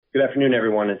Good afternoon,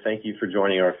 everyone, and thank you for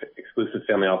joining our exclusive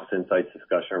Family Office Insights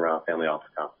discussion around family office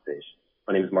compensation.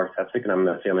 My name is Mark Tepsich, and I'm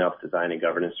the Family Office Design and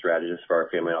Governance Strategist for our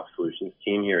Family Office Solutions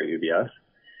team here at UBS.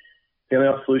 Family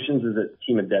Office Solutions is a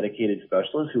team of dedicated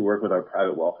specialists who work with our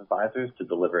private wealth advisors to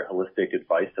deliver holistic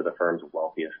advice to the firm's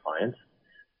wealthiest clients.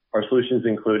 Our solutions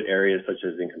include areas such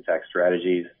as income tax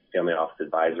strategies, family office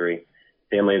advisory,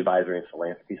 family advisory and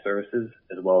philanthropy services,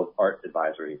 as well as art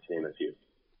advisory, to name a few.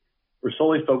 We're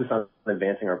solely focused on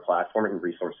advancing our platform and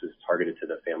resources targeted to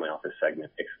the family office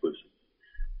segment exclusively.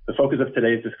 The focus of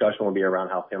today's discussion will be around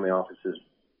how family offices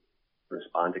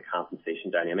respond to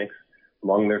compensation dynamics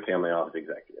among their family office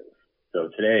executives. So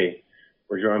today,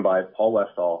 we're joined by Paul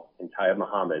Westall and Tayyab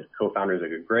Mohamed, co-founders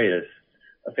of Agreus,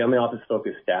 a family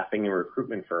office-focused staffing and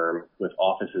recruitment firm with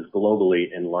offices globally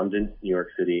in London, New York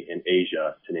City, and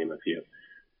Asia, to name a few.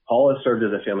 Paul has served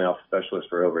as a family office specialist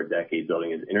for over a decade,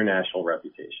 building his international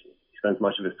reputation. He spends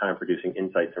much of his time producing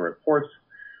insights and reports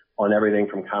on everything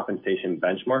from compensation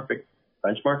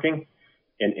benchmarking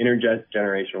and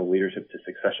intergenerational leadership to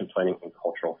succession planning and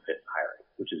cultural fit hiring,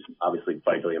 which is obviously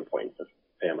vitally important to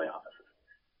family offices.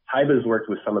 Tayyab has worked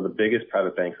with some of the biggest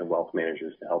private banks and wealth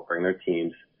managers to help bring their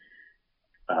teams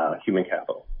human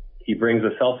capital. He brings a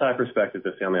sell-side perspective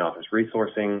to family office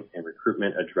resourcing and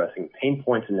recruitment, addressing pain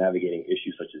points and navigating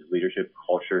issues such as leadership,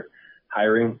 culture,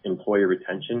 hiring, employee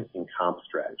retention, and comp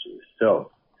strategies.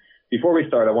 So before we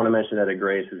start, I want to mention that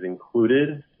Agreus is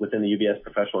included within the UBS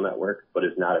professional network, but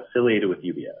is not affiliated with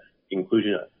UBS. The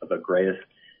inclusion of Agreus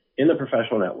in the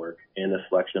professional network and the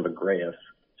selection of Agreus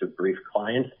to brief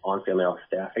clients on family office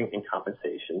staffing and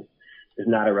compensation is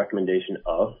not a recommendation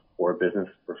of or a business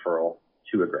referral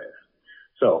to Agreus.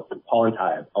 So, Paul and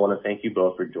Tayyab, I want to thank you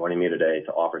both for joining me today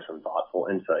to offer some thoughtful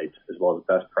insights as well as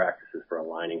best practices for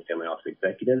aligning family office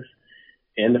executives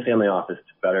and the family office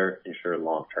to better ensure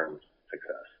long-term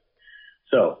success.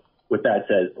 So, with that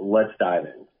said, let's dive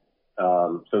in.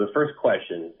 So the first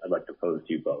question I'd like to pose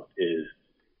to you both is,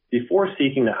 before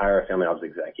seeking to hire a family office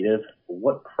executive,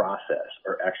 what process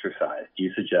or exercise do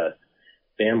you suggest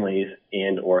families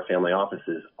and or family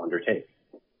offices undertake?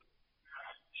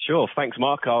 Sure. Thanks,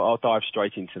 Mark. I'll dive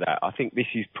straight into that. I think this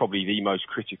is probably the most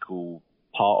critical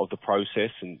part of the process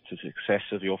and to success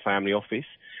of your family office.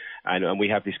 And we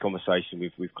have this conversation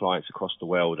with clients across the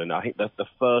world. And I think that the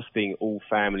first thing all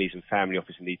families and family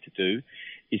offices need to do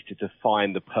is to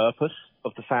define the purpose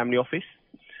of the family office.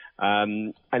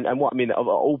 And what I mean,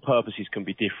 all purposes can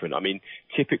be different. I mean,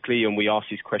 typically, and we ask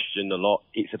this question a lot,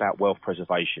 it's about wealth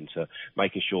preservation, so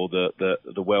making sure that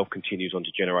the wealth continues on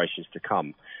to generations to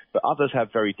come. But others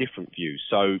have very different views.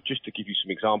 So just to give you some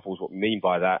examples, what we mean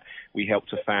by that, we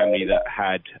helped a family that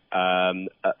had,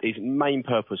 his main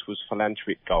purpose was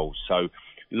philanthropic goals. So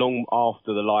long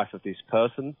after the life of this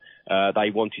person,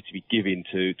 they wanted to be given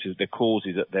to the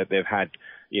causes that they've had,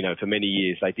 for many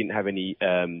years. They didn't have any,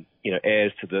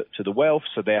 heirs to the wealth.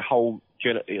 So their whole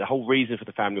reason for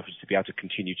the family office is to be able to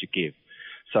continue to give.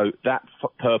 So that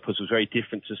purpose was very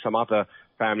different to some other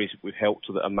families that we've helped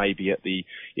that are maybe at the,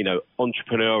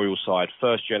 entrepreneurial side,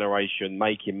 first generation,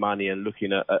 making money and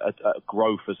looking at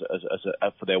growth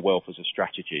for their wealth as a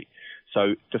strategy.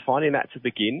 So defining that to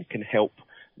begin can help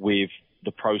with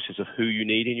the process of who you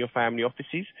need in your family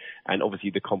offices and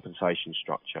obviously the compensation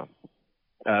structure.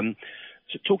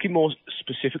 So talking more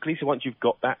specifically, so once you've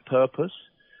got that purpose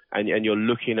and you're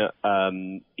looking at,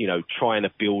 trying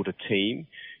to build a team,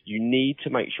 you need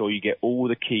to make sure you get all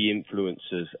the key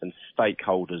influencers and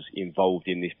stakeholders involved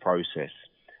in this process.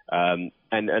 And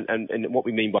what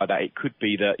we mean by that, it could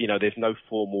be that,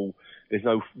 there's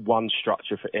no one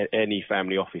structure for any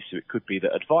family office. So it could be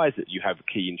that advisors you have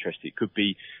a key interest. It could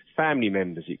be family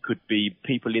members. It could be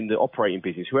people in the operating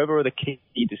business. Whoever are the key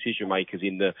decision makers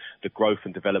in the growth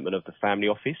and development of the family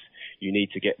office, you need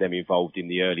to get them involved in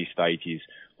the early stages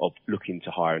of looking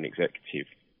to hire an executive.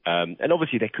 And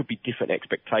obviously there could be different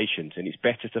expectations, and it's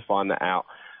better to find that out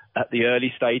at the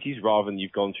early stages rather than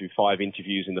you've gone through 5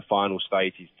 interviews in the final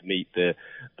stages to meet the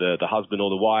husband or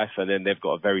the wife, and then they've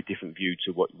got a very different view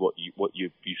to what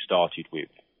you started with.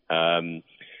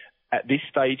 At this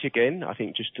stage, again, I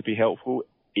think just to be helpful,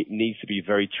 it needs to be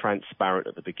very transparent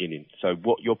at the beginning. So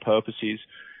what your purpose is,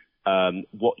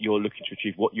 what you're looking to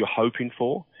achieve, what you're hoping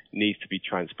for needs to be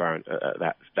transparent at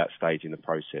that stage in the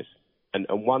process. And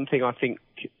one thing I think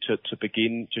to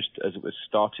begin, just as it was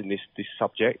starting this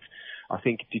subject, I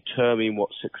think determining what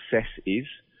success is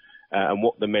and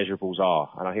what the measurables are.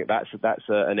 And I think that's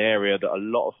an area that a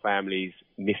lot of families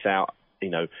miss out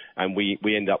and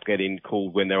we end up getting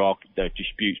called when there are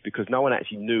disputes because no one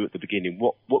actually knew at the beginning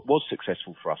what was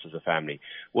successful for us as a family.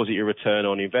 Was it your return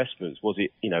on investments? Was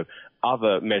it,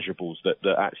 other measurables that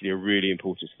actually are really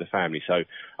important to the family? So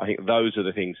I think those are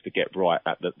the things to get right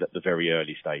at the very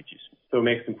early stages. So it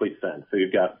makes complete sense. So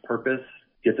you've got purpose,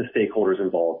 get the stakeholders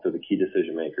involved, so the key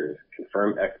decision makers,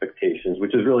 confirm expectations,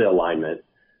 which is really alignment,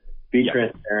 be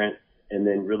transparent, and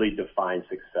then really define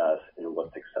success and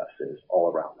what success is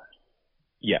all around that.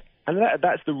 Yeah, and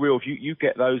that's the real, if you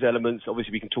get those elements,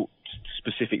 obviously we can talk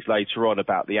specifics later on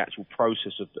about the actual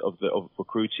process of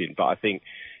recruiting, but I think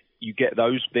you get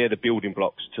those, they're the building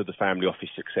blocks to the family office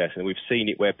success, and we've seen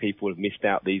it where people have missed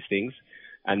out these things,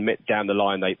 and down the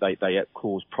line they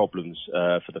cause problems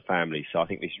for the family. So I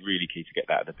think it's really key to get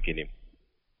that at the beginning.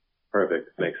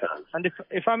 Perfect, makes sense. And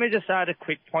if I may just add a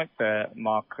quick point there,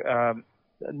 Mark,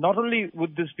 not only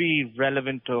would this be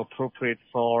relevant or appropriate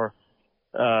for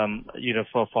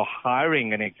for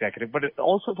hiring an executive, but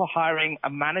also for hiring a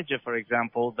manager, for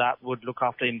example, that would look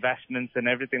after investments and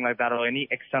everything like that, or any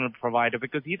external provider,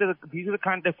 because these are the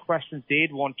kind of questions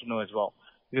they'd want to know as well.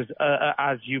 Because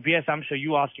as UBS, I'm sure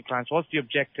you ask your clients, what's the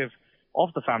objective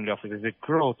of the family office? Is it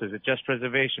growth? Is it just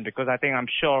preservation? Because I'm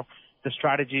sure the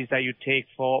strategies that you take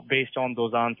based on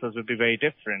those answers would be very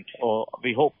different, or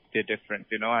we hope they're different,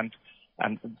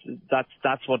 and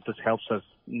that's what this helps us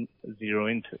zero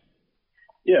into.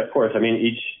 Yeah, of course. I mean,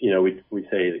 we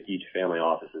say that each family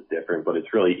office is different, but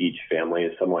it's really each family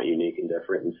is somewhat unique and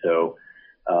different. And so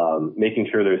making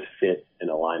sure there's fit and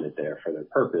alignment there for their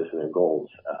purpose and their goals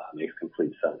makes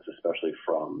complete sense, especially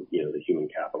from, the human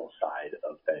capital side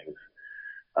of things.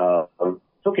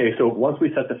 Okay, so once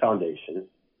we set the foundation,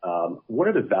 what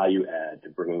are the value add to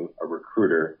bringing a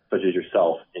recruiter such as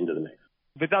yourself into the mix?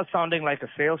 Without sounding like a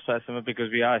salesperson,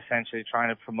 because we are essentially trying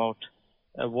to promote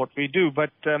what we do, but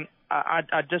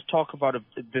I'd just talk about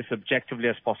this objectively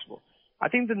as possible. I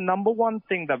think the number one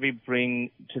thing that we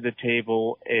bring to the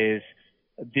table is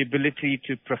the ability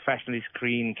to professionally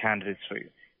screen candidates for you.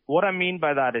 What I mean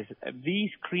by that is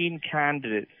we screen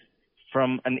candidates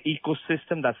from an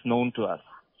ecosystem that's known to us.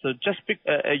 So just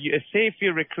say if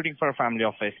you're recruiting for a family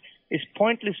office, it's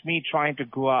pointless me trying to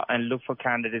go out and look for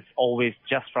candidates always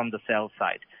just from the sales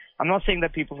side. I'm not saying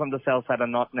that people from the sales side are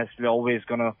not necessarily always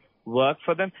going to work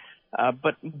for them,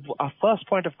 but our first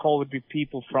point of call would be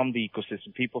people from the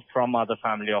ecosystem, people from other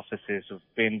family offices who've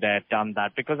been there, done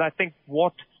that, because I think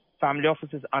what family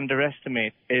offices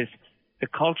underestimate is the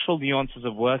cultural nuances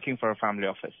of working for a family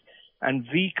office. And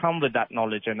we come with that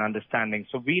knowledge and understanding.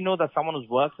 So we know that someone who's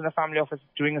worked in a family office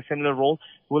doing a similar role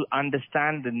will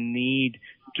understand the need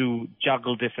to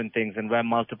juggle different things and wear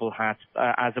multiple hats,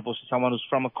 as opposed to someone who's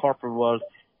from a corporate world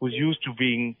who's used to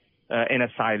being in a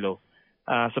silo.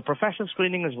 So professional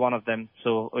screening is one of them.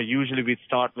 So usually we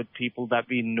start with people that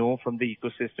we know from the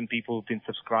ecosystem, people who've been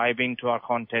subscribing to our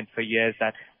content for years,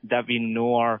 that we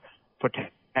know are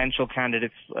potential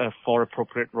candidates for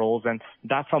appropriate roles, and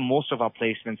that's how most of our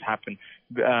placements happen.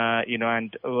 We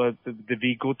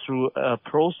go through a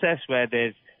process where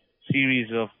there's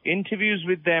series of interviews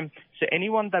with them. So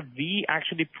anyone that we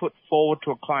actually put forward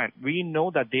to a client, we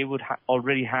know that they would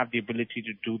already have the ability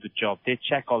to do the job. They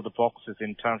check all the boxes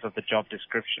in terms of the job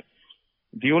description.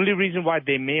 The only reason why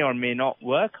they may or may not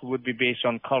work would be based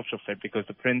on culture fit, because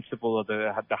the principal or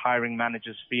the hiring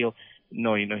managers feel,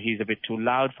 no, he's a bit too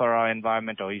loud for our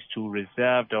environment, or he's too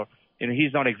reserved, or,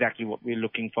 he's not exactly what we're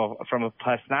looking for from a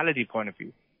personality point of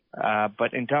view.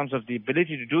 But in terms of the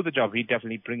ability to do the job, we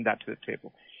definitely bring that to the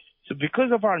table. So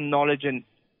because of our knowledge and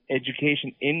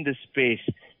education in this space,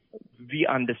 we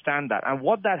understand that. And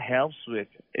what that helps with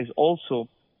is also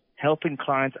helping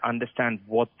clients understand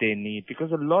what they need.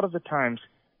 Because a lot of the times,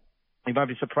 you might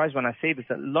be surprised when I say this,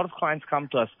 a lot of clients come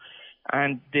to us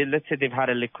and let's say they've had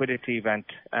a liquidity event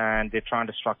and they're trying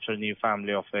to structure a new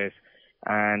family office,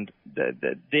 and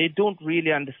they don't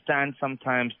really understand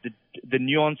sometimes the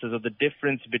nuances or the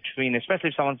difference between, especially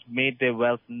if someone's made their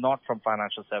wealth not from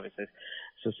financial services.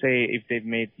 So say if they've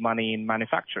made money in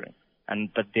manufacturing,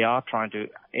 but they are trying to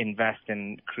invest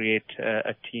and create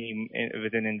a team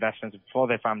within investments for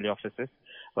their family offices,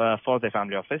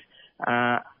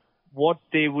 what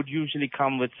they would usually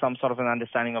come with some sort of an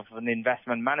understanding of an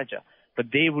investment manager. But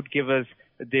they will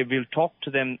talk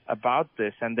to them about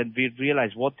this, and then we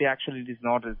realize what they actually is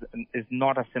not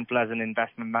as simple as an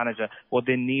investment manager. What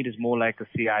they need is more like a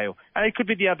CIO. And it could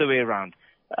be the other way around.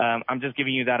 I'm just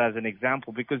giving you that as an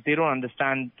example, because they don't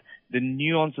understand the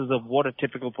nuances of what a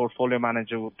typical portfolio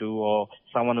manager would do, or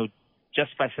someone who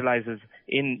just specializes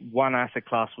in one asset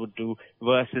class would do,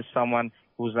 versus someone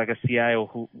who's like a CIO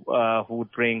who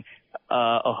would bring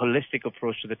a holistic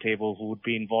approach to the table, who would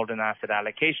be involved in asset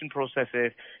allocation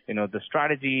processes, the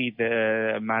strategy,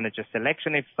 the manager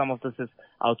selection if some of this is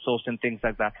outsourced and things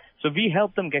like that. So we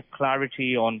help them get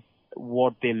clarity on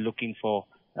what they're looking for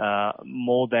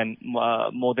more than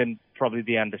probably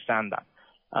they understand that.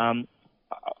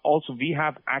 Also, we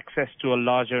have access to a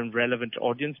larger and relevant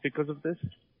audience because of this.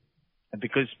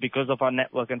 Because of our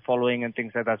network and following and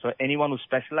things like that. So anyone who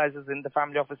specializes in the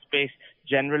family office space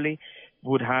generally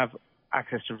would have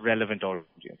access to relevant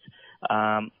audience.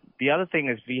 The other thing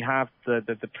is we have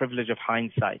the privilege of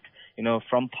hindsight,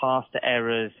 from past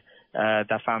errors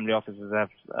that family offices have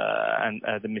and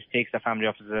the mistakes that family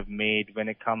offices have made when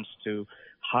it comes to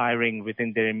hiring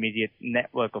within their immediate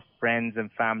network of friends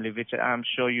and family, which I'm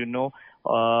sure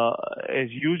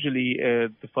is usually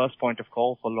the first point of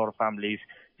call for a lot of families,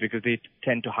 because they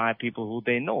tend to hire people who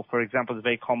they know. For example, it's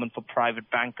very common for private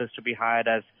bankers to be hired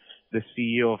as the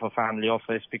CEO of a family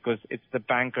office because it's the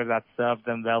banker that served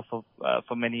them well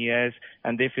for many years,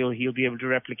 and they feel he'll be able to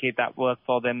replicate that work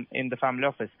for them in the family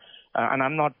office. And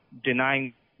I'm not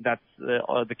denying that's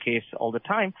the case all the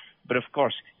time, but of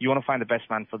course, you want to find the best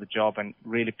man for the job and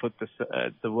really put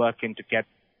the work in to get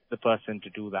the person to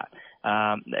do that.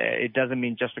 It doesn't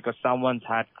mean just because someone's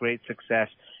had great success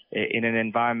in an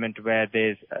environment where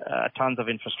there's tons of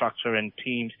infrastructure and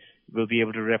teams, will be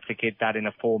able to replicate that in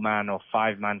a 4-man or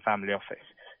 5-man family office.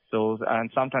 So, and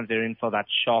sometimes they're in for that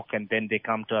shock, and then they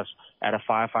come to us at a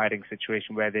firefighting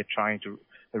situation where they're trying to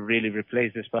really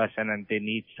replace this person and they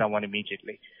need someone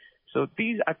immediately. So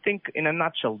these, I think, in a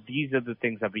nutshell, these are the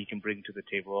things that we can bring to the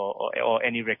table, or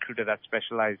any recruiter that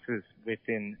specializes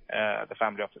within the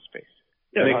family office space.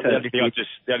 Yeah,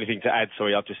 the only thing to add,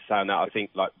 I'll just say that I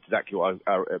think like exactly what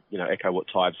I echo what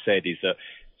Tayyab said, is that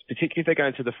particularly if they're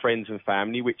going to the friends and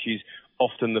family, which is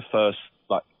often the first,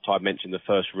 like Tayyab mentioned, the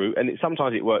first route, and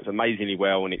sometimes it works amazingly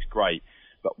well and it's great.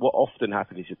 But what often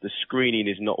happens is that the screening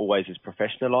is not always as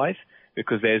professionalized,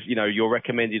 because there's, you're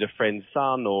recommended a friend's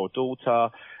son or daughter,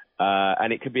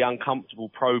 and it can be uncomfortable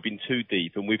probing too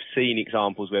deep. And we've seen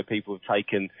examples where people have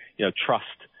taken, trust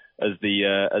as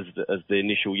the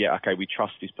initial, we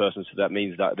trust this person, so that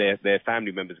means that their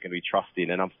family members are going to be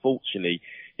trusting. And unfortunately,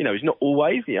 it's not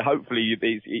always. Hopefully,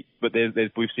 but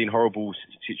we've seen horrible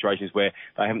situations where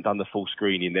they haven't done the full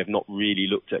screening. They've not really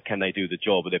looked at can they do the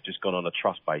job, but they've just gone on a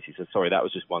trust basis. So sorry, that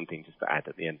was just one thing just to add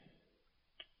at the end.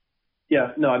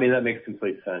 Yeah, no, I mean that makes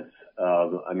complete sense.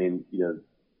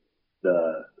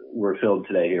 We're filled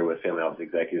today here with family office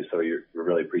executives, so we're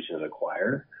really preaching to the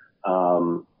choir.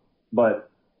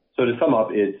 But so to sum up,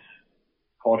 it's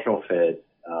cultural fit.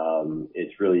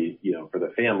 It's really, for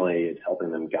the family, it's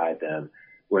helping them, guide them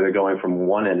where they're going from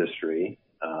one industry,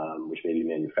 which may be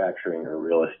manufacturing or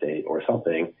real estate or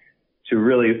something, to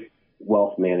really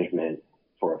wealth management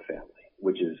for a family,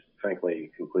 which is frankly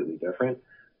completely different.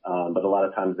 But a lot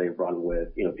of times they run with,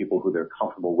 people who they're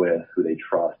comfortable with, who they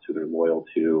trust, who they're loyal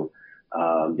to,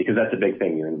 because that's a big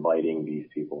thing. You're inviting these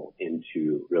people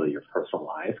into really your personal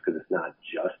life, because it's not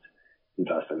just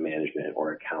investment management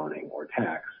or accounting or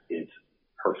tax. It's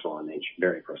personal in nature,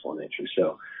 very personal in nature.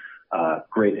 So,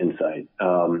 great insight.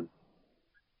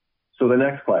 So the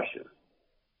next question.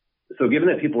 So given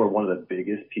that people are one of the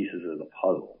biggest pieces of the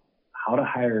puzzle, how to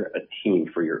hire a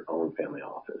team for your own family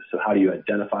office? So how do you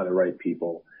identify the right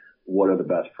people? What are the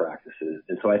best practices?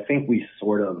 And so I think we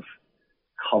sort of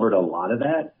covered a lot of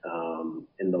that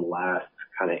in the last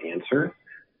kind of answer.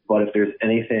 But if there's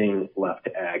anything left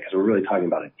to add, because we're really talking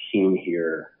about a team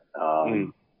here,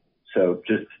 so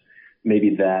just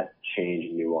maybe that change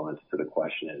and nuance to the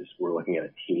question is we're looking at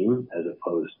a team as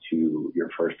opposed to your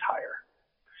first hire.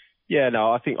 Yeah,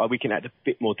 no, I think we can add a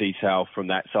bit more detail from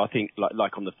that. So I think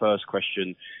like on the first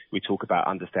question, we talk about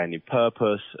understanding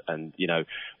purpose and,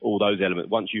 all those elements.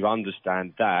 Once you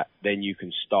understand that, then you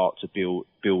can start to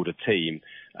build a team.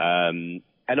 And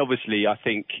obviously, I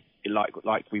think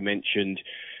like we mentioned,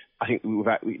 I think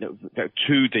without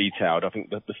too detailed, I think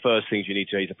that the first things you need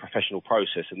to do is a professional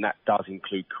process, and that does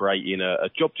include creating a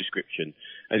job description.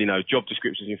 And, job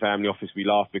descriptions in family office, we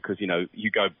laugh because,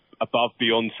 you go above,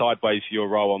 beyond, sideways for your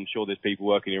role. I'm sure there's people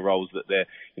working in roles that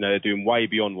they're doing way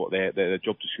beyond what their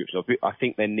job description is. I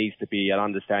think there needs to be an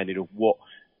understanding of what,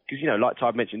 because, like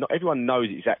Tayyab mentioned, not everyone knows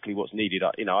exactly what's needed.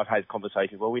 I've had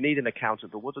conversations, well, we need an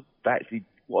accountant, but what are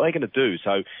they going to do?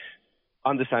 So,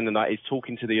 understanding that is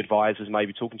talking to the advisors,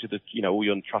 maybe talking to the, all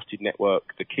your trusted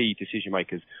network, the key decision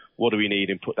makers. What do we need,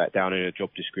 and put that down in a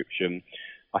job description.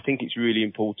 I think it's really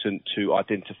important to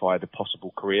identify the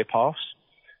possible career paths.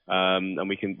 And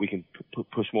we can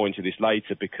push more into this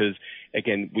later, because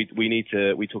again,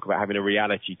 we talk about having a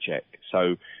reality check.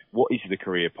 So what is the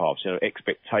career path? So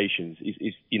expectations is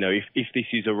if this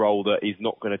is a role that is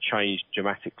not going to change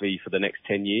dramatically for the next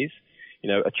 10 years,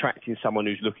 attracting someone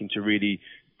who's looking to really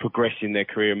progress in their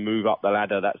career and move up the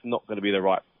ladder, that's not going to be the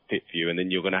right fit for you. And then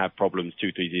you're going to have problems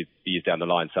 2-3 years down the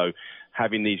line. So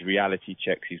having these reality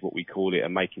checks is what we call it,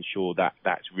 and making sure that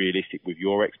that's realistic with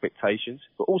your expectations.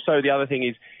 But also the other thing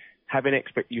is having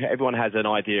everyone has an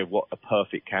idea of what a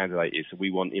perfect candidate is. So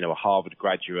we want, a Harvard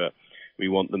graduate. We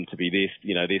want them to be this,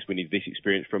 we need this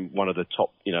experience from one of the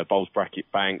top, bulge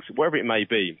bracket banks, wherever it may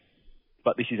be.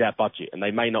 But this is our budget, and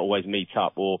they may not always meet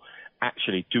up. Or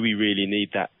actually, do we really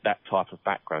need that type of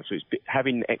background? So it's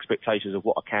having expectations of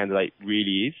what a candidate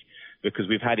really is, because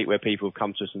we've had it where people have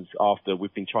come to us and after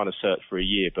we've been trying to search for a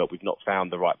year, but we've not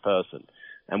found the right person.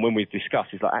 And when we've discussed,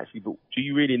 it's like, actually, but do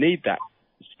you really need that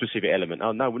specific element?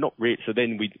 Oh, no, we're not really. So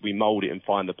then we mould it and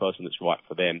find the person that's right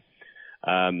for them.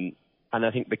 And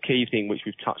I think the key thing which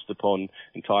we've touched upon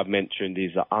and Tayyab mentioned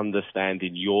is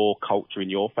understanding your culture in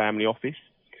your family office.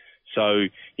 So,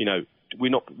 we're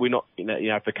not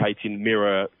advocating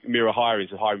mirror hiring,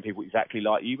 so hiring people exactly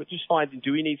like you, but just finding,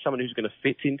 do we need someone who's going to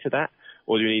fit into that,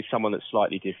 or do we need someone that's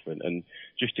slightly different? And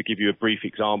just to give you a brief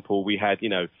example, we had,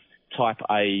 type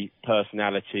A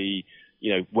personality,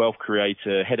 wealth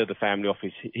creator, head of the family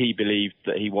office. He believed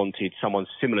that he wanted someone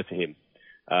similar to him.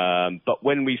 But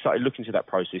when we started looking into that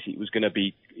process, it was going to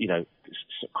be,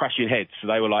 crashing heads. So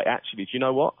they were like, actually, do you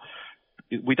know what?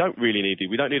 We don't really need it.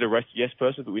 We don't need a yes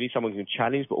person, but we need someone who can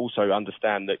challenge, but also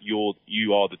understand that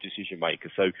you are the decision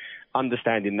maker. So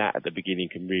understanding that at the beginning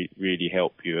can really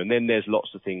help you. And then there's lots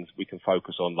of things we can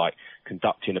focus on, like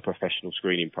conducting a professional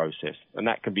screening process. And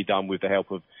that can be done with the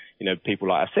help of, people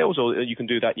like ourselves, or you can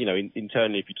do that,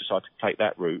 internally if you decide to take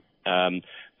that route.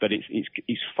 But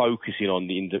it's focusing on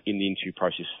in the interview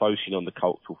process, focusing on the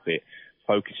cultural fit,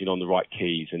 focusing on the right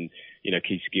keys and,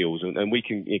 key skills. And we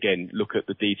can, again, look at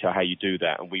the detail how you do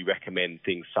that. And we recommend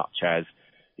things such as,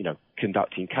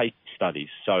 conducting case studies.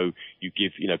 So you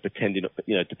give,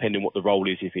 depending what the role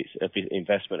is, if it's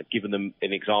investment, giving them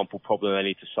an example problem they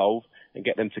need to solve and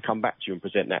get them to come back to you and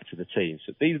present that to the team.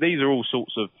 So these are all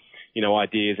sorts of,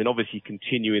 ideas, and obviously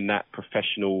continuing that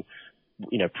professional,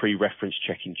 pre-reference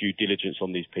checking, due diligence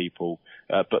on these people.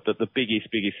 But the biggest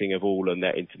thing of all, and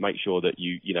to make sure that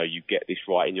you get this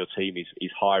right in your team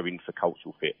is hiring for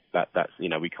cultural fit. That's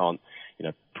we can't,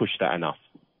 push that enough.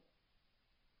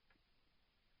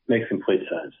 Makes complete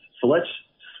sense. So let's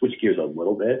switch gears a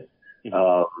little bit.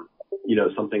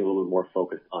 Something a little bit more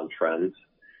focused on trends.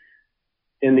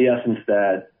 In the essence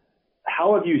that,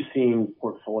 how have you seen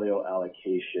portfolio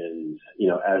allocations,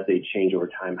 as they change over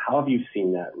time? How have you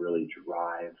seen that really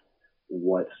drive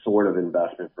what sort of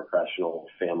investment professional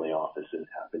family offices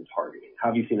have been targeting? How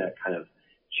have you seen that kind of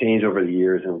change over the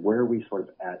years, and where are we sort of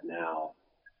at now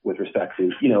with respect to,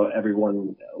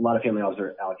 a lot of family offices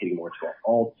are allocating more to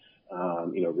alts,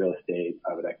 real estate,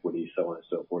 private equity, so on and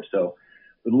so forth. So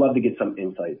we'd love to get some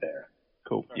insight there.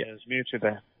 Cool. Yeah, it's muted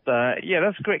there.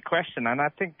 That's a great question, and I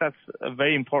think that's a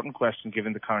very important question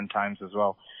given the current times as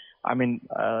well. I mean,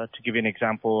 to give you an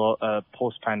example,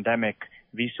 post-pandemic,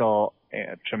 we saw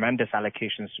tremendous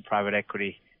allocations to private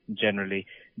equity generally,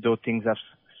 though things have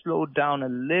slowed down a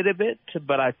little bit,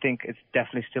 but I think it's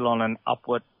definitely still on an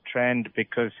upward trend,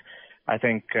 because I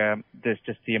think there's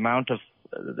just the amount of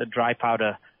the dry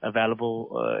powder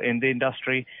available in the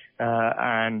industry,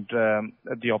 and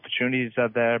the opportunities are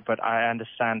there, but I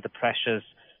understand the pressures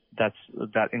that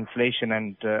inflation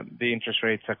and the interest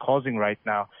rates are causing right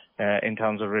now in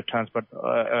terms of returns. But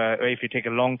if you take a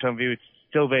long-term view, it's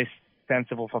still very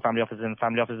sensible for family offices, and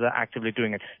family offices are actively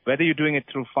doing it. Whether you're doing it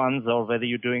through funds or whether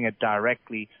you're doing it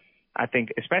directly, I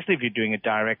think, especially if you're doing it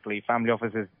directly, family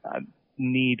offices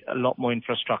need a lot more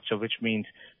infrastructure, which means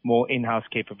more in-house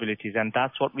capabilities. And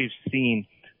that's what we've seen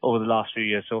over the last few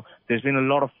years. So there's been a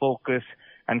lot of focus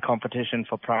and competition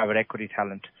for private equity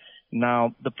talent.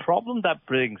 Now, the problem that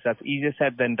brings, that's easier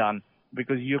said than done,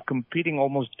 because you're competing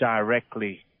almost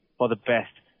directly for the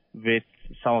best with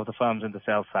some of the firms in the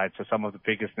sales side. So some of the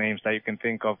biggest names that you can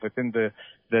think of within the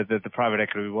private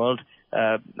equity world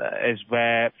is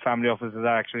where family offices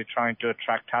are actually trying to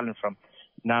attract talent from.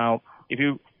 Now, if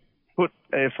you put,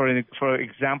 for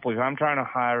example, if I'm trying to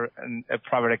hire a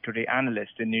private equity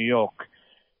analyst in New York,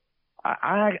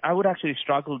 I would actually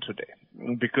struggle today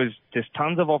because there's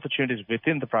tons of opportunities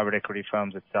within the private equity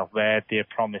firms itself where they're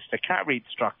promised a carried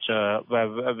structure,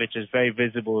 which is very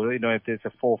visible. If there's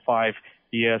a 4 or 5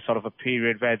 year sort of a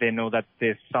period where they know that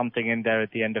there's something in there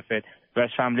at the end of it.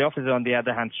 Whereas family offices, on the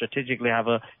other hand, strategically have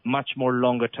a much more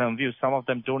longer term view. Some of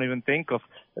them don't even think of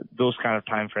those kind of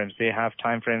timeframes. They have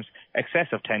timeframes excess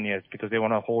of 10 years because they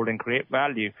want to hold and create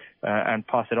value and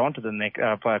pass it on to the next,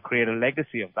 create a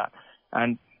legacy of that.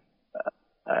 And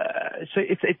so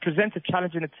it presents a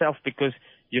challenge in itself because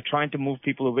you're trying to move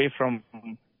people away from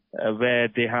where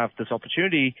they have this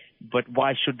opportunity, but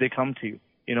why should they come to you?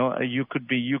 You could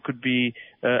be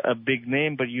a big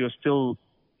name, but you're still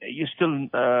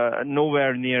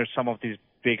nowhere near some of these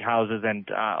big houses and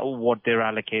what they're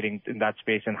allocating in that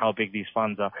space and how big these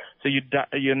funds are. So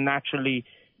you're naturally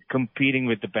competing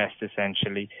with the best,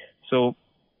 essentially. So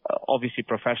obviously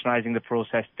professionalizing the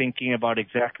process, thinking about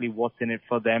exactly what's in it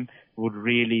for them would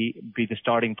really be the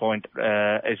starting point,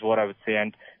 is what I would say.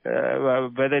 And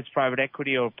whether it's private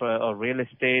equity or real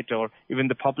estate or even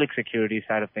the public security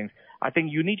side of things, I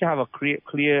think you need to have a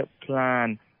clear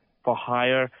plan for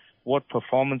hire, what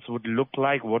performance would look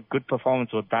like, what good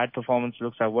performance, what bad performance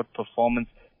looks like, what the performance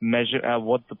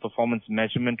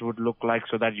measurement would look like,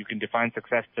 so that you can define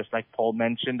success, just like Paul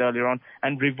mentioned earlier on,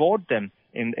 and reward them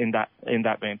in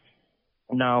that way.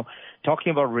 Now,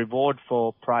 talking about reward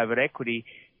for private equity,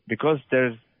 because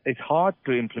it's hard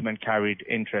to implement carried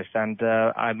interest, and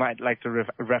I might like to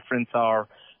reference our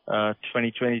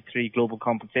 2023 global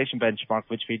compensation benchmark,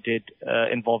 which we did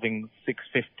involving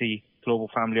 650 global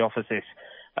family offices.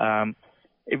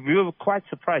 We were quite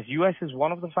surprised. US is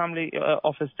one of the family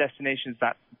office destinations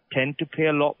that tend to pay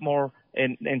a lot more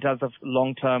in terms of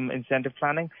long-term incentive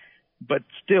planning. But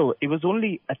still, it was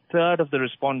only a third of the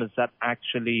respondents that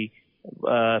actually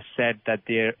said that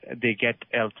they get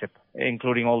LTIP,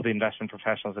 including all the investment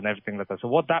professionals and everything like that. So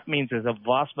what that means is a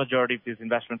vast majority of these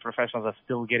investment professionals are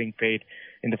still getting paid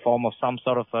in the form of some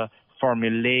sort of a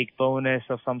formulaic bonus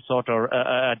of some sort, or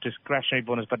a discretionary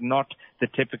bonus, but not the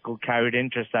typical carried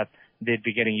interest that they'd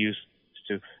be getting used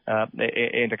to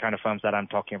in the kind of firms that I'm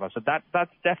talking about. So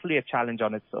that's definitely a challenge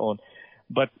on its own.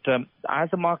 But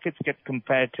as the markets get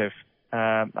competitive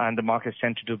and the markets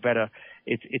tend to do better,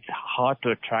 it's hard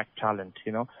to attract talent,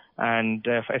 and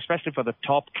especially for the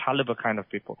top caliber kind of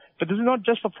people. But this is not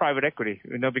just for private equity,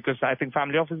 because I think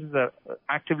family offices are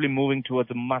actively moving towards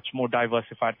a much more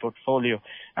diversified portfolio,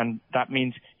 and that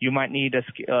means you might need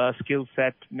a skill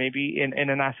set maybe in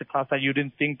an asset class that you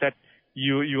didn't think that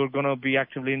you were going to be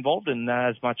actively involved in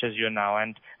as much as you're now,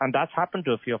 and that's happened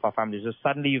to a few of our families. So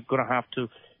suddenly you're going to have to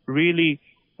really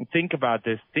think about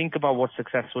this, think about what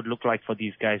success would look like for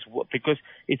these guys, because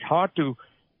it's hard to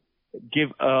give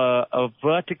a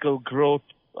vertical growth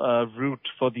route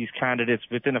for these candidates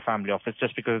within a family office,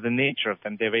 just because of the nature of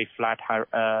them. They're very flat,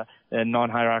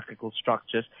 non-hierarchical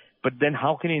structures. But then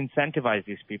how can you incentivize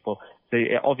these people?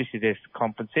 Obviously, there's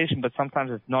compensation, but sometimes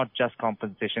it's not just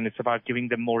compensation. It's about giving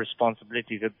them more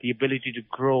responsibilities, the ability to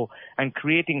grow, and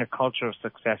creating a culture of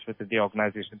success within the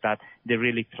organization that they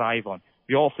really thrive on.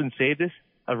 We often say this,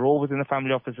 a role within the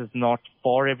family office is not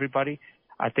for everybody.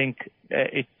 I think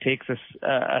it takes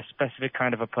a specific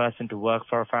kind of a person to work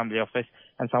for a family office,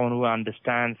 and someone who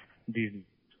understands these.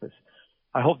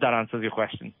 I hope that answers your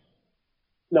question.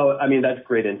 No, I mean, that's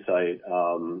great insight.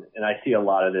 And I see a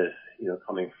lot of this,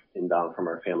 coming inbound from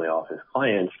our family office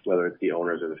clients, whether it's the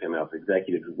owners or the family office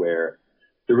executives, where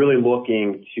they're really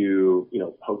looking to,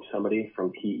 poach somebody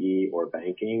from PE or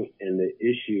banking. And the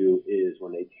issue is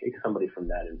when they take somebody from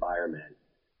that environment,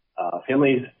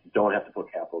 families don't have to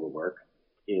put capital to work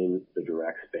in the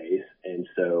direct space. And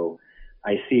so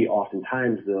I see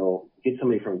oftentimes they'll get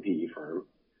somebody from a PE firm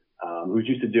who's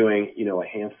used to doing, a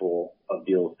handful of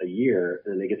deals a year,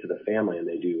 and then they get to the family and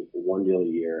they do one deal a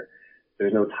year.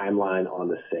 There's no timeline on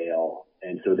the sale.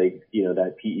 And so they,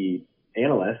 that PE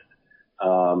analyst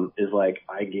is like,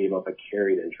 I gave up a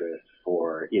carried interest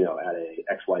for, at a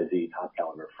XYZ top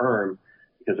caliber firm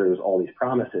because there was all these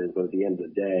promises, but at the end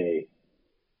of the day,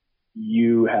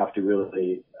 you have to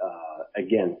really,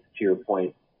 again, to your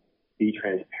point, be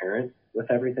transparent with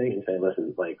everything and say,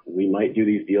 listen, we might do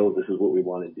these deals. This is what we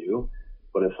want to do.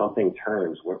 But if something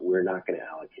turns, we're not going to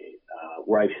allocate.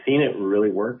 Where I've seen it really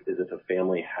work is if a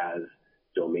family has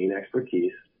domain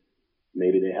expertise,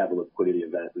 maybe they have a liquidity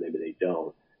event, maybe they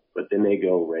don't, but then they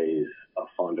go raise a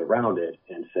fund around it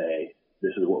and say,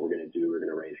 this is what we're going to do. We're going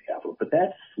to raise capital. But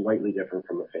that's slightly different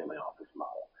from a family office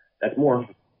model. That's more,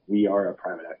 we are a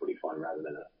private equity fund rather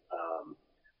than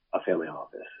a family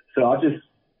office. So I'll just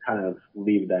kind of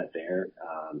leave that there.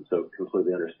 So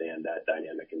completely understand that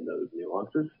dynamic and those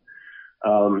nuances.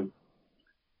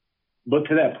 But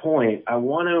to that point, I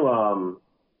want to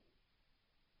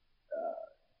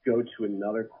go to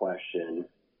another question,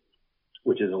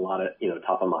 which is a lot of,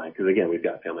 top of mind, because again, we've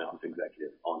got family office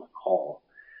executives on the call.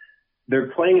 They're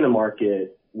playing in a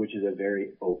market which is a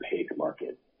very opaque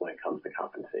market when it comes to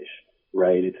compensation,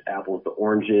 right? It's apples to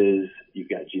oranges. You've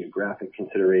got geographic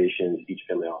considerations. Each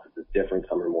family office is different.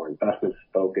 Some are more investment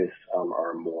focused, some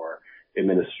are more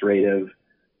administrative.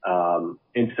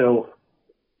 And so,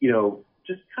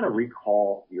 just kind of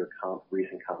recall your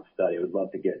recent comp study. I would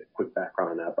love to get a quick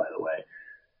background on that, by the way.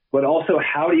 But also,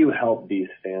 how do you help these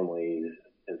families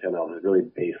and family offices really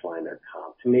baseline their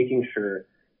comp to making sure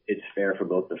it's fair for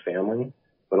both the family,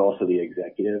 but also the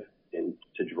executive, and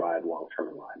to drive long-term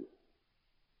alignment?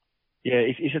 Yeah,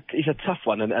 it's a tough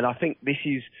one, and I think this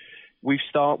is we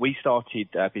started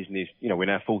our business. We're in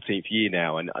our 14th year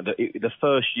now, and the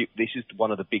first year, this is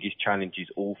one of the biggest challenges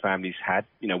all families had.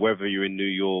 Whether you're in New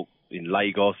York, in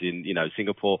Lagos, in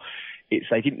Singapore,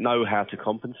 they didn't know how to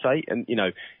compensate, and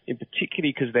in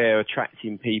particularly because they're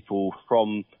attracting people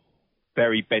from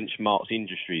very benchmarked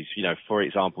industries. For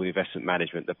example, investment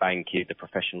management, the banking, the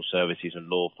professional services, and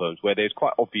law firms, where there's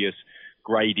quite obvious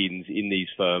gradings in these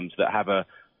firms that have a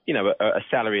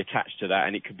salary attached to that,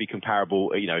 and it could be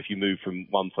comparable, if you move from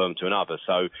one firm to another.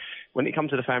 So when it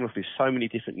comes to the family office, so many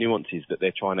different nuances that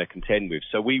they're trying to contend with.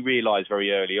 So we realized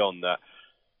very early on that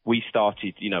we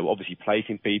started, obviously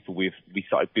placing people we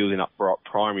started building up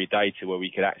primary data where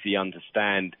we could actually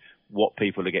understand what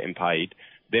people are getting paid.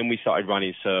 Then we started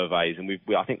running surveys, and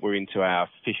I think we're into our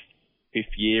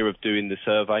fifth year of doing the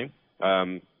survey.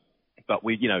 But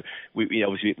we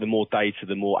obviously, the more data,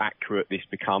 the more accurate this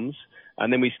becomes.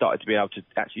 And then we started to be able to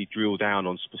actually drill down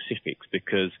on specifics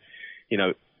because,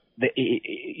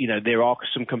 there are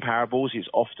some comparables. It's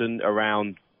often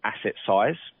around asset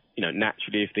size.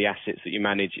 Naturally, if the assets that you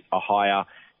manage are higher,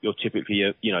 you're typically,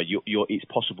 it's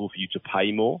possible for you to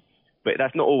pay more. But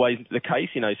that's not always the case.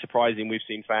 Surprising, we've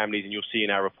seen families, and you'll see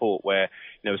in our report where,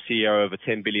 a CEO of a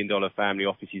 $10 billion family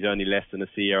office is earning less than a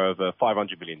CEO of a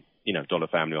 $500 billion, dollar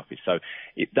family office. So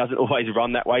it doesn't always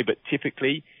run that way, but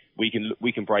typically we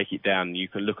can break it down. You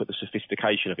can look at the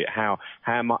sophistication of it, how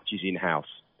much is in-house.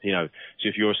 So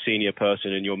if you're a senior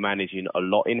person and you're managing a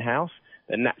lot in-house,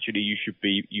 then naturally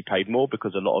you paid more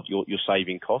because a lot of your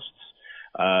saving costs.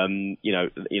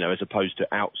 As opposed to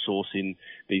outsourcing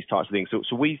these types of things.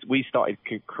 So we started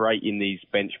creating these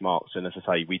benchmarks, and as I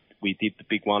say, we did the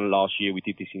big one last year. We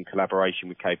did this in collaboration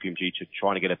with KPMG to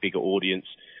try and get a bigger audience,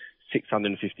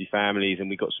 650 families, and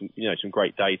we got some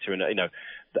great data. And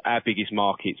our biggest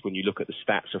markets, when you look at the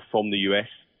stats, are from the US.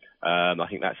 I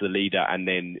think that's the leader, and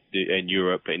then in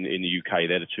Europe and in the UK,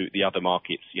 they're the other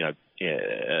markets.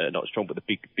 Not strong, but the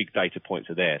big data points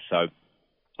are there. So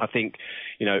I think,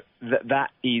 that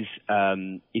is,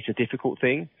 it's a difficult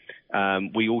thing.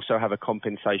 We also have a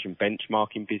compensation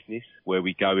benchmarking business where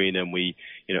we go in and we,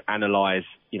 analyze,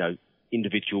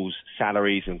 individuals'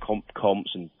 salaries and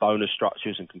comps and bonus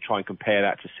structures and can try and compare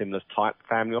that to similar type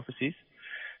family offices.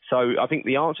 So I think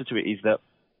the answer to it is that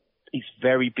it's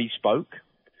very bespoke.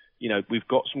 We've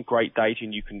got some great data,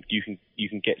 and you can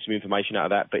get some information out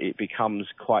of that, but it becomes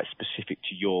quite specific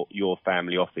to your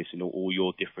family office and all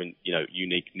your different,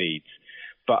 unique needs.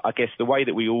 But I guess the way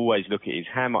that we always look at it is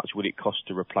how much would it cost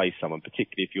to replace someone,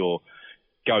 particularly if you're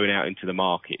going out into the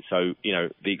market. So,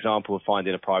 the example of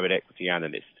finding a private equity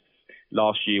analyst.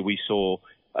 Last year we saw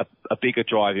a bigger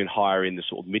drive in hiring the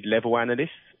sort of mid-level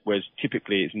analysts, whereas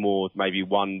typically it's more maybe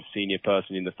one senior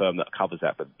person in the firm that covers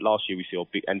that. But last year we saw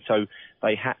big, and so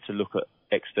they had to look at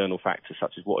external factors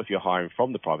such as what if you're hiring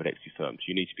from the private equity firms?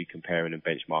 You need to be comparing and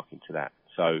benchmarking to that.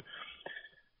 So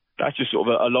that's just sort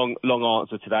of a long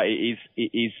answer to that. It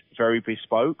is very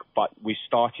bespoke, but we're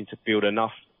starting to build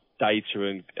enough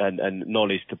data and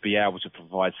knowledge to be able to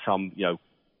provide some,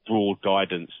 broad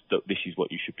guidance that this is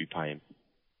what you should be paying.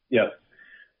 Yeah.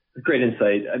 Great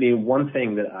insight. I mean, one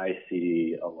thing that I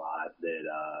see a lot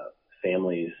that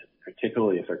families,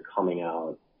 particularly if they're coming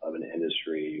out of an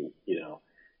industry,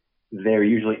 they're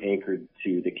usually anchored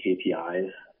to the KPIs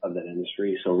of that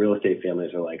industry. So real estate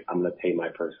families are like, I'm going to pay my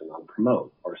person on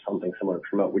promote or something similar to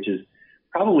promote, which is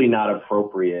probably not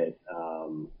appropriate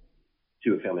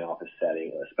to a family office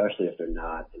setting, especially if they're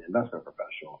not an investment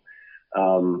professional.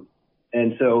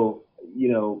 And so,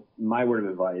 my word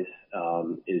of advice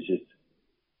is just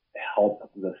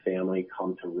help the family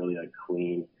come to really a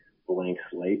clean blank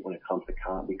slate when it comes to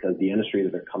comp, because the industry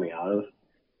that they're coming out of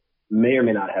may or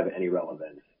may not have any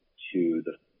relevance to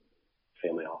the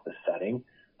family office setting.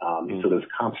 So those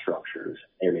comp structures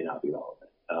may or may not be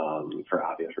relevant for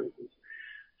obvious reasons.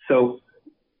 So,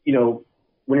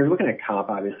 when you're looking at comp,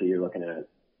 obviously you're looking at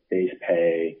base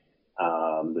pay,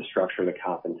 structure the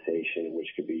compensation, which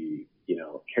could be,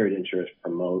 carried interest,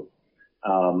 promote.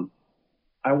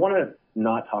 I want to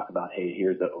not talk about, hey,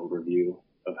 here's the overview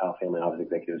of how family office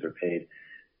executives are paid.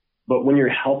 But when you're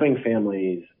helping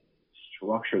families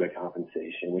structure the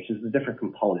compensation, which is a different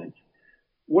component,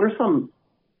 what are some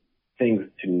things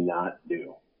to not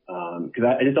do? Because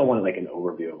I just don't want an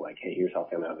overview of hey, here's how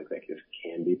family office executives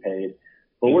can be paid.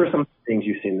 But what are some things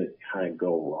you've seen that kind of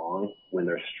go wrong when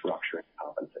they're structuring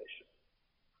compensation?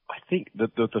 I think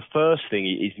the first thing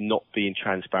is not being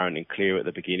transparent and clear at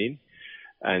the beginning.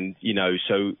 And,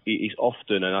 so it is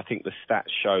often, and I think the stats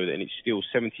show that, and it's still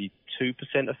 72%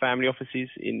 of family offices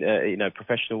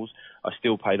professionals are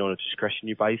still paid on a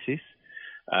discretionary basis.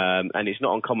 And it's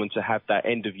not uncommon to have that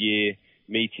end of year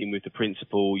meeting with the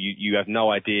principal. You have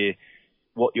no idea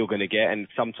what you're going to get. And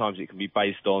sometimes it can be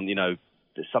based on,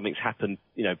 that something's happened,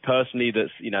 personally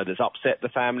that's upset the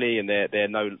family, and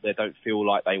they don't feel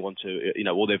like they want to,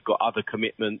 or they've got other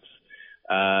commitments.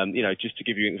 Just to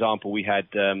give you an example, we had,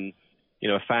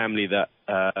 a family that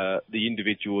the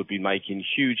individual would be making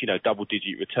huge,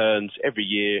 double-digit returns every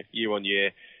year on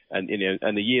year, and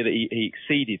the year that he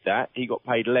exceeded that, he got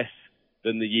paid less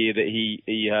than the year that he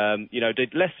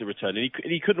did lesser return, and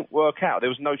he couldn't work out. There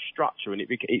was no structure, and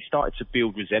it started to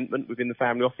build resentment within the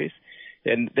family office.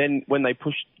 And then when the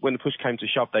push came to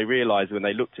shove, they realised when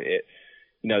they looked at it,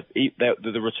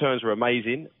 the returns were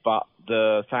amazing, but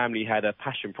the family had a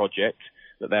passion project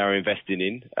that they were investing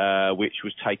in, which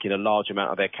was taking a large amount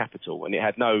of their capital, and it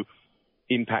had no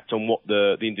impact on what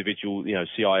the individual,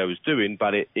 CIO was doing,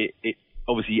 but it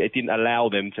obviously it didn't allow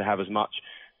them to have as much,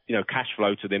 cash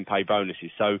flow to then pay bonuses.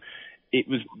 So it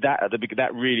was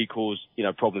that really caused,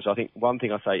 problems. So I think one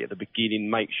thing I say at the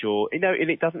beginning, make sure, and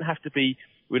it doesn't have to be,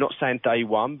 we're not saying day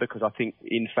one, because I think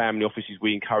in family offices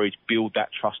we encourage build that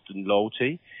trust and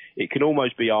loyalty. It can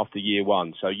almost be after year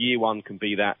one. So year one can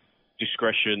be that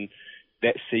discretion.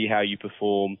 Let's see how you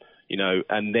perform,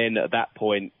 and then at that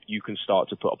point you can start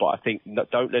to put, but I think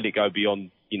don't let it go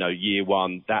beyond, year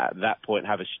one. At that point,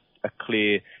 have a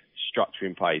clear structure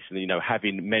in place, and,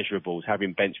 having measurables,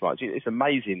 having benchmarks. It's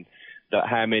amazing that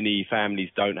how many families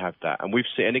don't have that. And we've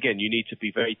seen, and again, you need to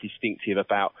be very distinctive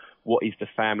about what is the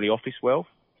family office wealth,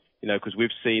 because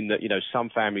we've seen that, some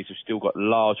families have still got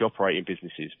large operating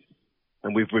businesses.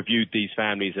 And we've reviewed these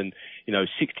families, and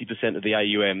 60% of the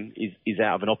AUM is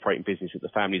out of an operating business that the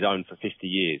family's owned for 50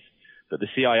 years. But the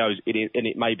CIOs, and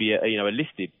it may be a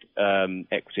listed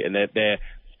equity, and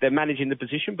they're managing the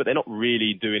position, but they're not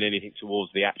really doing anything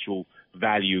towards the actual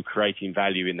value, creating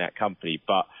value in that company.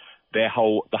 But the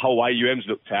whole AUM's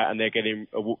looked at, and they're getting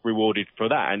rewarded for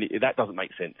that, and that doesn't make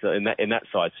sense in that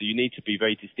side. So you need to be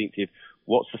very distinctive.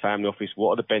 What's the family office?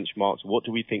 What are the benchmarks? What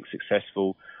do we think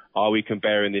successful? Are we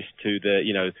comparing this to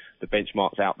the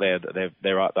benchmarks out there that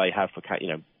they have for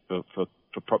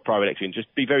private equity? And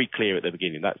just be very clear at the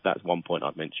beginning. That's one point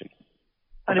I'd mention.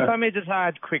 And if I may just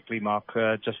add quickly, Mark,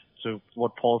 just to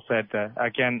what Paul said,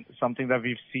 again, something that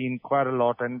we've seen quite a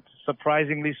lot, and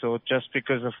surprisingly so, just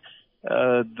because of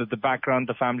the background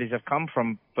the families have come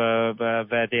from,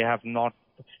 where they have not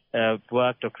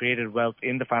worked or created wealth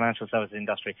in the financial services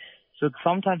industry. So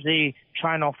sometimes they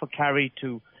try and offer carry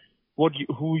to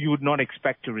who you would not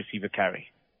expect to receive a carry.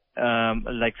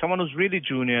 Like someone who's really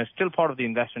junior, still part of the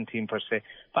investment team per se.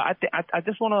 But I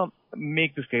just want to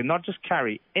make this clear, not just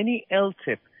carry. Any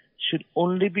LTIP should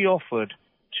only be offered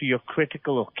to your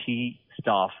critical or key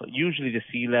staff, usually the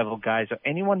C-level guys or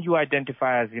anyone you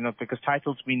identify as, because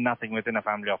titles mean nothing within a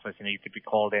family office. You could be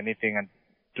called anything and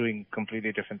doing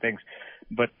completely different things.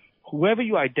 But whoever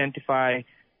you identify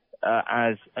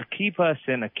as a key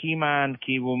person, a key man,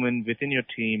 key woman within your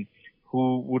team,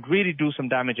 who would really do some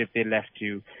damage if they left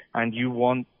you, and you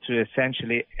want to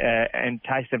essentially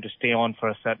entice them to stay on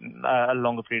for a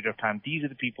longer period of time. These are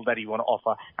the people that you want to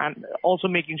offer, and also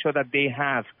making sure that they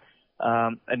have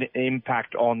an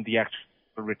impact on the actual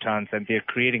returns and they're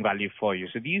creating value for you.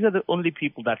 So these are the only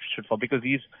people that should fall, because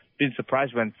we've been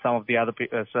surprised when some of the other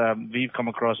we come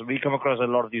across a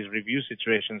lot of these review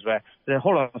situations where they say,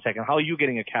 hold on a second, how are you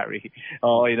getting a carry?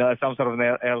 Or some sort of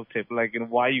an L tip, like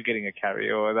why are you getting a carry,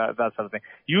 or that sort of thing.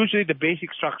 Usually the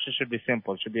basic structure should be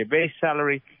simple. It should be a base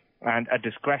salary and a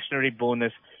discretionary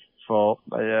bonus for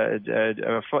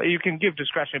you can give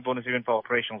discretionary bonus even for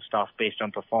operational staff based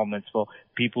on performance, for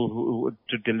people who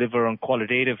to deliver on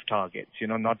qualitative targets,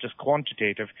 not just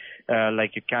quantitative,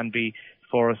 like it can be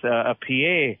for a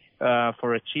PA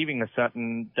for achieving a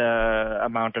certain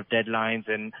amount of deadlines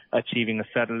and achieving a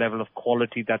certain level of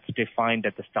quality that's defined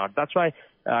at the start. That's why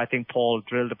I think Paul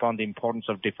drilled upon the importance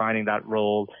of defining that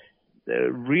role,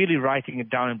 really writing it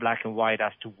down in black and white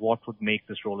as to what would make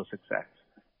this role a success.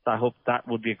 So I hope that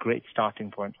would be a great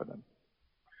starting point for them.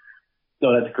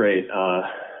 No, that's great.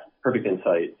 Perfect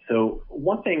insight. So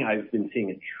one thing I've been seeing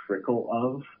a trickle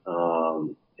of,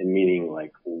 and meaning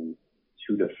like 2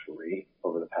 to 3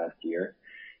 over the past year,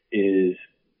 is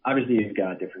obviously you've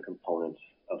got different components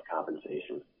of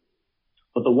compensation.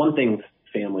 But the one thing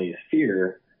families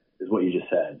fear is what you just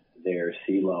said, their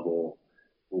C-level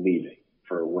leaving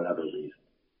for whatever reason.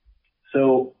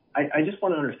 So I just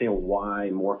want to understand why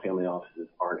more family offices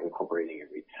aren't incorporating a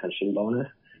retention bonus,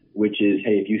 which is,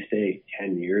 hey, if you stay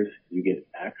 10 years, you get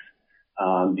X.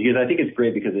 Because I think it's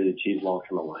great because it achieves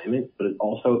long-term alignment, but it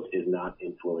also is not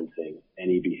influencing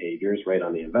any behaviors, right,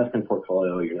 on the investment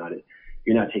portfolio. You're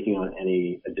not taking on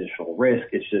any additional risk.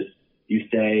 It's just you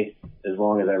stay as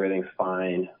long as everything's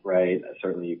fine, right?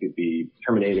 Certainly you could be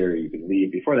terminated or you could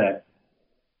leave before that,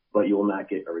 but you will not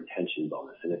get a retention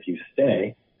bonus. And if you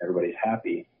stay, everybody's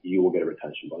happy, you will get a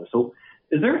retention bonus. So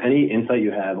is there any insight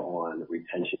you have on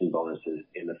retention bonuses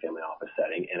in the family office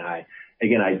setting? And I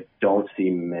don't see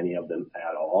many of them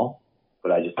at all,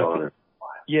 but I just don't understand why.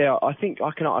 Yeah, I think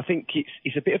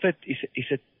it's a bit of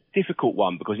it's a difficult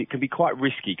one because it can be quite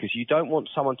risky because you don't want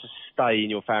someone to stay in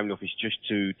your family office just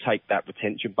to take that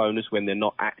retention bonus when they're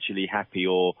not actually happy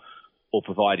or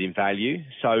providing value.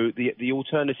 So the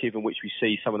alternative in which we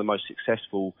see some of the most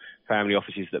successful family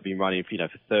offices that have been running, for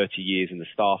 30 years and the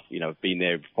staff, have been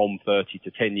there from 30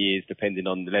 to 10 years, depending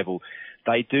on the level,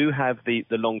 they do have the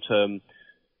long-term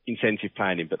incentive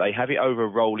planning, but they have it over a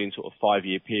rolling sort of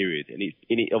 5-year period. And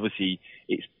obviously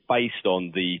it's based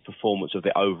on the performance of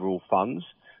the overall funds.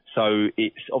 So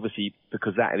it's obviously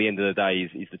because that at the end of the day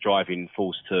is the driving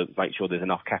force to make sure there's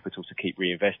enough capital to keep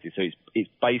reinvesting. So it's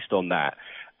based on that.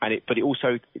 But it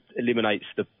also eliminates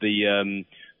the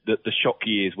shock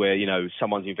years where,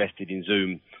 someone's invested in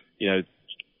Zoom,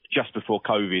 just before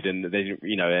COVID and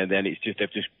then it's just,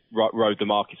 they've just rode the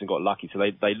markets and got lucky. So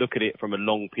they look at it from a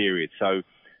long period. So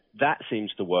that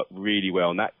seems to work really well.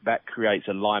 And that creates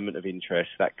alignment of interest.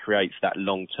 That creates that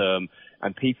long term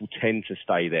and people tend to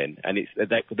stay then. And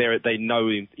they know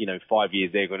in, 5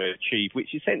 years they're going to achieve,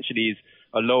 which essentially is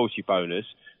a loyalty bonus,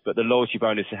 but the loyalty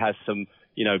bonus has some,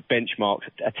 benchmarks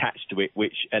attached to it,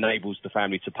 which enables the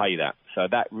family to pay that. So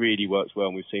that really works well.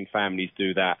 And we've seen families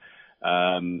do that,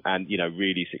 and,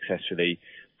 really successfully.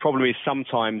 Problem is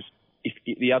sometimes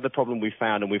the other problem we've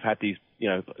found, and we've had these,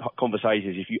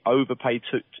 conversations, if you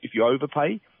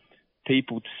overpay,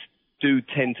 people do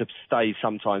tend to stay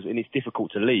sometimes, and it's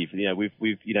difficult to leave.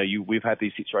 We've had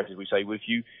these situations where we say, well,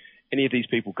 if any of these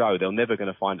people go, they're never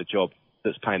going to find a job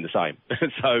that's paying the same.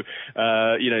 So,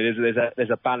 there's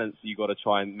a balance you've got to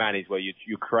try and manage where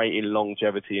you're creating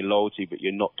longevity and loyalty, but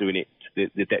you're not doing it to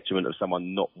the detriment of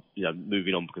someone not,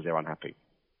 moving on because they're unhappy.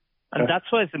 And that's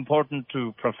why it's important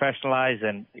to professionalize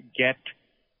and get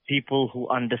people who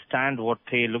understand what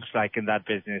pay looks like in that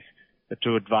business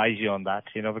to advise you on that,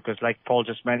 because like Paul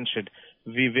just mentioned,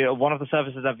 one of the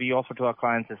services that we offer to our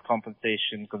clients is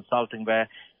compensation consulting, where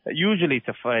usually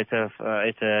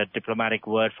it's a diplomatic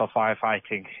word for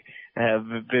firefighting.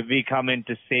 We come in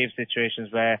to save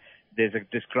situations where there's a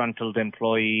disgruntled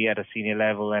employee at a senior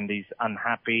level and he's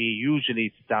unhappy. Usually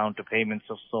it's down to payments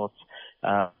of sorts,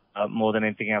 more than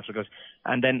anything else.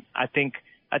 And then I think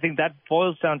that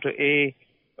boils down to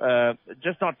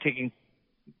just not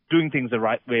doing things the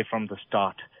right way from the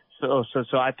start.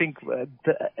 So I think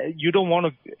you don't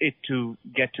want it to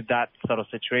get to that sort of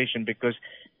situation because,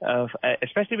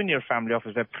 especially when you're a family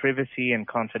office where privacy and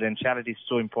confidentiality is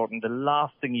so important, the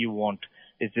last thing you want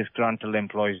is disgruntled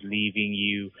employees leaving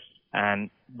you and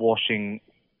washing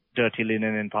dirty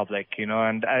linen in public,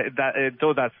 and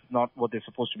though that's not what they're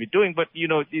supposed to be doing, but, we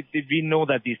know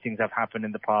that these things have happened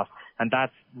in the past, and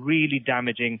that's really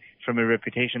damaging from a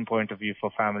reputation point of view for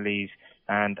families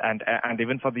and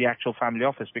even for the actual family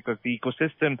office, because the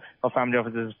ecosystem of family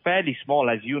offices is fairly small,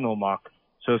 as you know, Mark.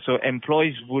 So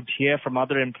employees would hear from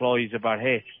other employees about,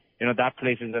 hey, that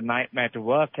place is a nightmare to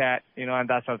work at, and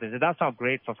that sort of thing. So that's not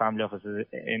great for family offices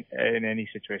in any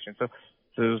situation. So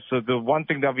the one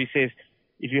thing that we say is,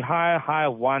 if you hire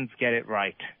once, get it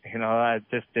right.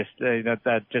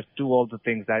 Just do all the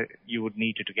things that you would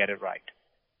need to get it right.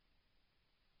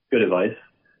 Good advice.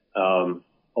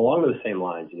 Along those same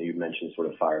lines, you mentioned sort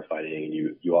of firefighting, and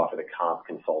you offer the comp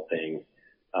consulting.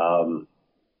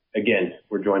 Again,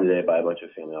 we're joined today by a bunch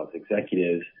of family office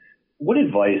executives. What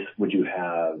advice would you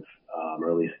have,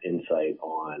 or at least insight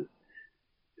on?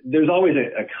 There's always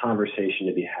a conversation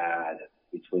to be had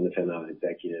between the family office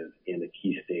executive and the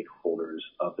key stakeholders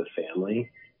of the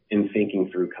family in thinking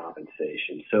through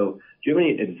compensation. So do you have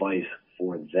any advice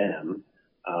for them,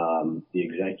 the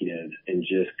executives, and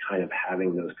just kind of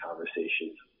having those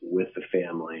conversations with the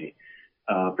family,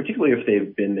 particularly if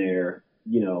they've been there,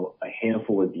 a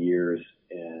handful of years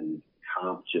and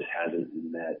comp just hasn't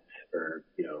met, or,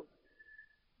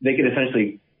 they could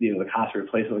essentially, the cost of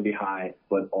replacement would be high,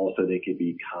 but also they could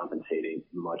be compensating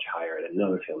much higher at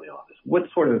another family office. What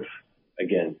sort of,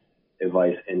 again,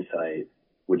 advice, insight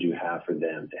would you have for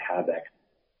them to have that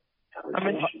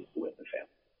conversation with the family?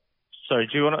 Sorry,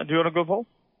 do you want to go, Paul?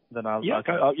 Then I'll All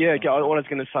I was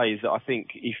going to say is that I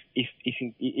think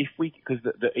if we, because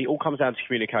it all comes down to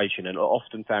communication, and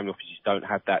often family offices don't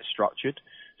have that structured.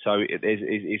 So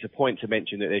it's a point to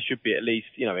mention that there should be at least,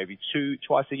 maybe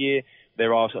twice a year,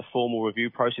 there are a formal review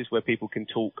process where people can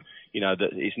talk, that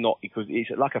it's not, because it's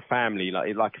like a family,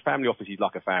 like a family office is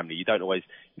like a family. You don't always,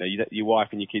 your wife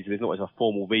and your kids, there's not always a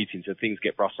formal meeting, so things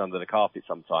get brushed under the carpet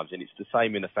sometimes, and it's the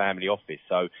same in a family office.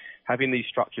 So having these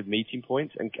structured meeting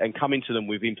points and coming to them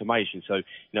with information. So,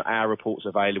 our report's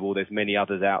available. There's many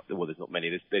others out there. Well, there's not many.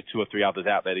 There's 2 or 3 others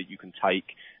out there that you can take,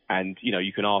 and,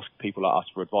 you can ask people like us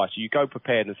for advice. So you go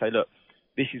prepared and say, look,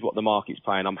 this is what the market's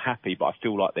paying. I'm happy, but I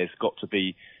feel like there's got to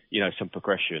be, some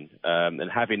progression.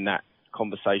 And having that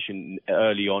conversation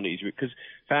early on is because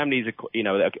families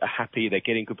are, are happy. They're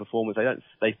getting good performance.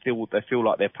 They feel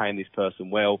like they're paying this person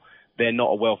well. They're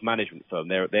not a wealth management firm.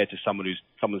 They're just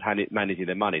someone's managing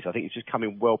their money. So I think it's just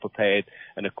coming well prepared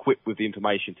and equipped with the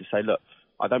information to say, look,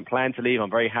 I don't plan to leave. I'm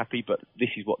very happy, but this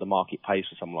is what the market pays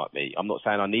for someone like me. I'm not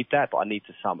saying I need that, but I need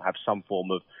to have some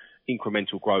form of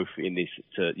incremental growth in this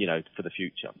to, for the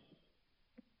future.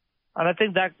 And I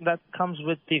think that comes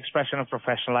with the expression of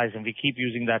professionalizing. We keep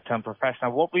using that term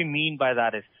professional. What we mean by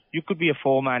that is you could be a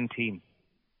 4-man team,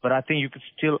 but I think you could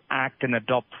still act and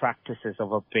adopt practices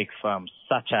of a big firm,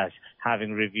 such as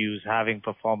having reviews, having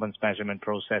performance measurement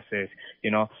processes,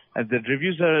 And the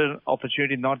reviews are an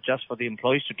opportunity not just for the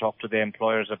employees to talk to their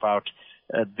employers about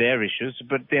their issues,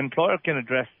 but the employer can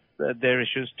address their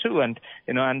issues too. And,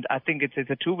 and I think it's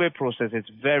a two-way process.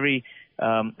 It's very,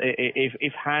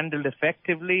 if handled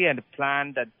effectively and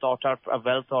planned and a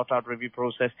well thought out review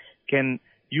process can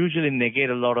usually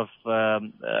negate a lot of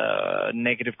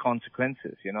negative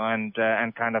consequences, and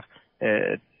kind of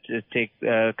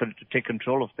take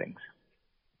control of things.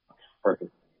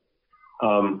 Perfect.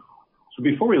 So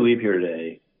before we leave here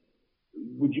today,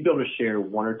 would you be able to share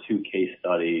 1 or 2 case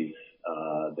studies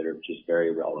that are just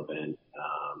very relevant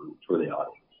for the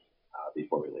audience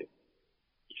before we leave?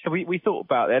 So we thought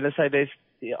about that, and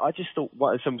I just thought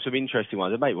some interesting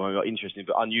ones. Maybe not interesting,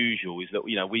 but unusual is that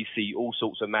we see all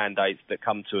sorts of mandates that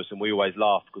come to us, and we always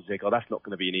laugh because they go, "That's not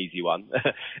going to be an easy one,"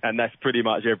 and that's pretty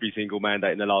much every single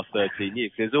mandate in the last 13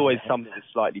 years. There's always something that's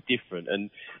slightly different, and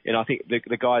I think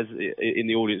the guys in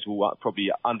the audience will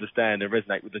probably understand and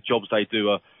resonate with the jobs they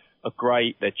do are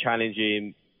great. They're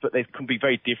challenging, but they can be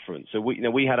very different. So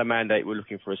we had a mandate. We're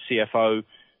looking for a CFO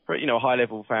for a high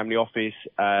level family office.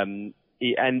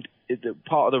 And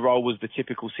part of the role was the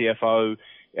typical CFO,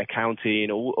 accounting,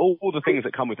 all the things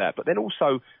that come with that. But then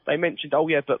also they mentioned,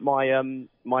 but my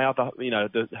other,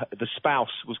 the spouse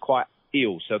was quite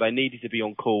ill, so they needed to be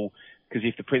on call because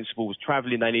if the principal was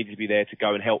travelling, they needed to be there to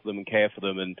go and help them and care for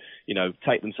them and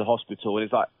take them to hospital. And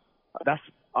it's like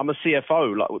I'm a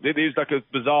CFO. Like it was like a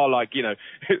bizarre,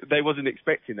 they wasn't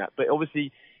expecting that, but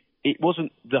obviously. It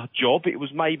wasn't the job. It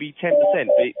was maybe 10%.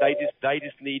 They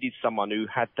just needed someone who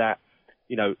had that,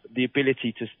 the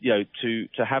ability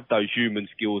to have those human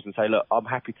skills and say, look, I'm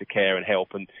happy to care and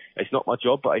help, and it's not my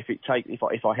job, but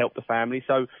if I help the family,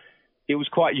 so it was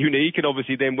quite unique. And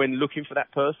obviously, then when looking for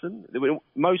that person,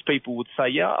 most people would say,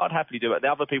 yeah, I'd happily do it. The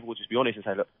other people would just be honest and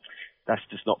say, look, that's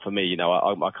just not for me.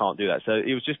 I can't do that. So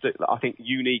it was just I think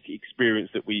unique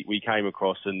experience that we came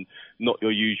across, and not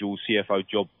your usual CFO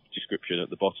job description at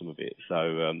the bottom of it. So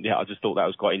I just thought that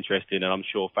was quite interesting, and I'm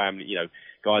sure family,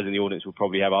 guys in the audience will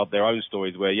probably have their own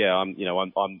stories where I'm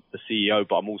the CEO,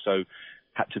 but I'm also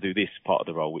had to do this part of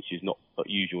the role, which is not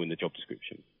usual in the job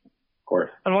description. Of course.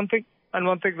 And one thing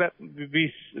that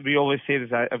we always say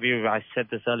this, I said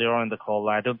this earlier on in the call,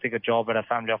 I don't think a job at a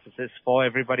family office is for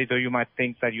everybody, though you might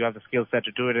think that you have the skill set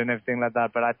to do it and everything like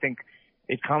that, but I think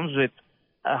it comes with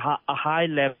a high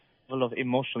level of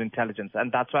emotional intelligence,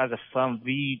 and that's why as a firm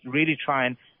we really try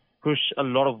and push a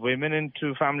lot of women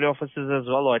into family offices as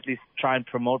well, or at least try and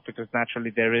promote, because naturally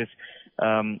there is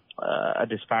a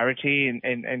disparity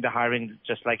in the hiring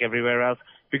just like everywhere else,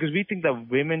 because we think that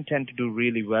women tend to do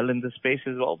really well in this space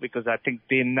as well, because I think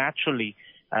they naturally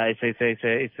it's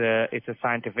a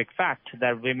scientific fact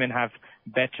that women have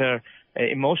better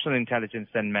emotional intelligence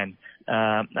than men,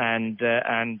 and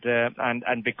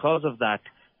because of that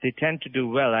they tend to do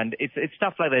well. And it's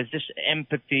stuff like that. It's just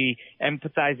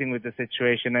empathizing with the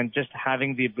situation, and just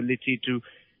having the ability to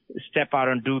step out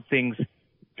and do things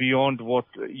beyond what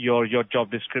your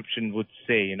job description would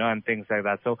say, and things like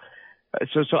that. So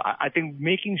I think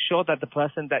making sure that the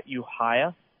person that you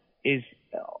hire is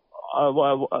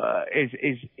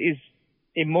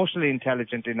emotionally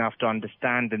intelligent enough to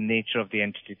understand the nature of the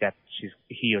entity that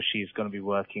he or she is going to be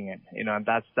working in, and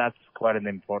that's quite an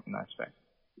important aspect.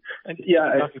 And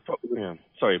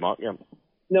sorry, Mark. Yeah.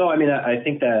 No, I mean, I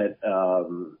think that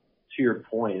to your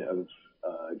point of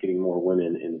getting more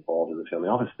women involved in the family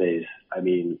office space, I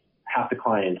mean, half the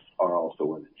clients are also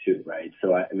women too, right?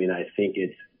 So I think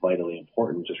it's vitally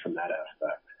important just from that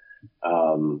aspect.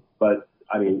 But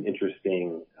I mean,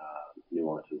 interesting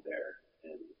nuances there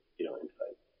and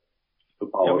insight. So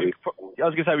I was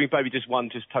going to say maybe just one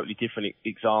totally different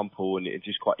example, and it's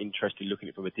just quite interesting looking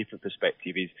at it from a different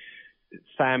perspective, is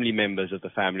family members of the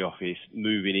family office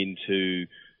moving into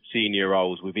senior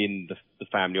roles within the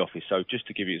family office. So just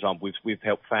to give you an example, we've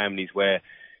helped families where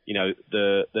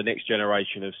the next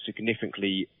generation have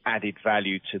significantly added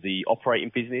value to the operating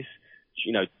business,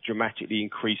 dramatically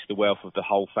increased the wealth of the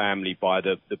whole family by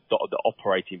the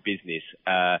operating business,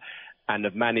 and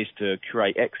have managed to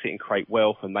create exit and create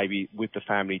wealth, and maybe with the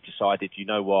family decided,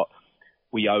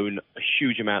 we own a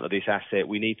huge amount of this asset.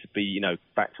 We need to be,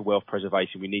 back to wealth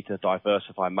preservation. We need to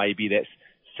diversify. Maybe let's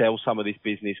sell some of this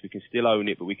business. We can still own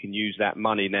it, but we can use that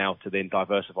money now to then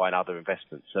diversify in other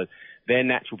investments. So their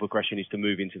natural progression is to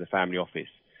move into the family office.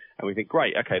 And we think,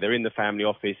 great, okay, they're in the family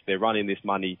office. They're running this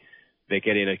money. They're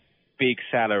getting a big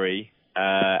salary.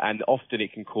 And often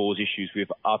it can cause issues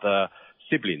with other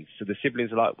siblings. So the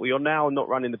siblings are like, well, you're now not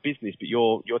running the business, but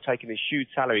you're taking this huge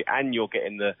salary and you're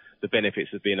getting the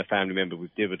benefits of being a family member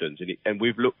with dividends. And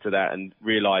we've looked at that and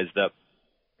realized that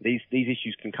these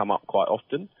issues can come up quite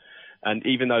often. And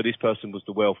even though this person was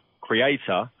the wealth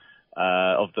creator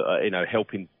of the,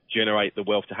 helping generate the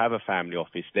wealth to have a family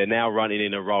office, they're now running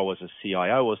in a role as a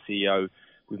CIO or CEO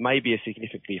with maybe a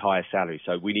significantly higher salary.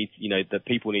 So we need, the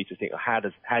people need to think, how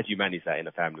do you manage that in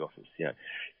a family office?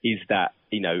 Is that,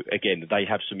 again, they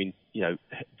have some,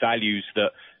 values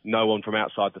that no one from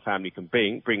outside the family can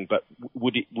bring, but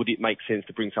would it make sense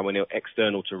to bring someone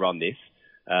external to run this?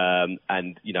 And,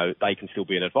 they can still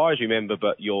be an advisory member,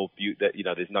 but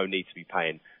there's no need to be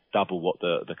paying double what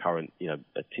the current,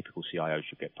 a typical CIO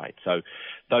should get paid. So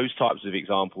those types of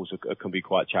examples can be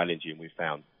quite challenging, we've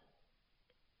found.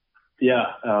 Yeah,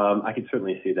 I can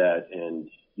certainly see that. And,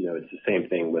 it's the same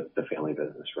thing with the family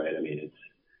business, right? I mean,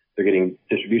 they're getting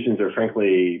distributions, or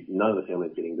frankly, none of the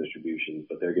family's getting distributions,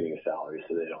 but they're getting a salary,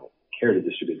 so they don't care to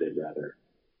distribute. They'd rather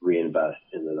reinvest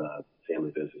into the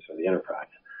family business or the enterprise.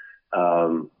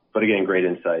 But again, great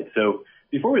insight. So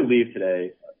before we leave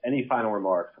today, any final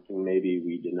remarks, something maybe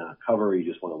we did not cover or you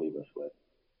just want to leave us with?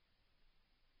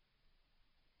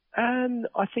 And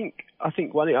I think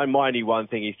my only one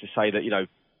thing is to say that,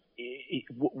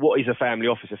 what is a family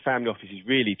office? A family office is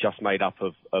really just made up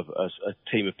of a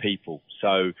team of people.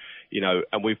 So,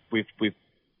 and we've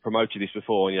promoted this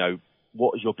before,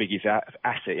 what is your biggest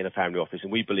asset in a family office?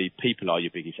 And we believe people are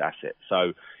your biggest asset.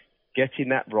 So getting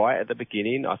that right at the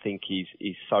beginning, I think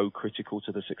is so critical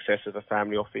to the success of a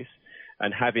family office,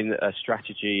 and having a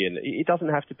strategy. And it doesn't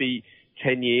have to be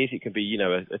 10 years. It can be,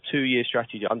 a 2-year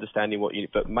strategy, understanding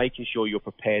but making sure you're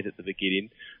prepared at the beginning,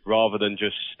 rather than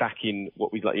just stacking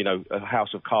what we like, a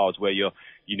house of cards where you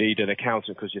need an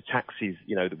accountant because your taxes,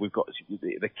 that we've got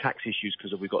the tax issues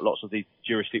because we've got lots of these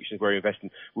jurisdictions where we're investing.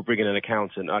 We'll bring in an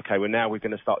accountant. Okay, well now we're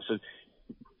going to start. So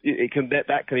it can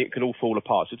all fall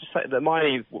apart. So just say that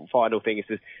my final thing is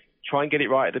to try and get it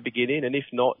right at the beginning, and if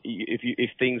not, if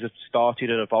things have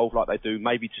started and evolved like they do,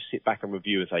 maybe just sit back and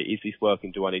review and say, is this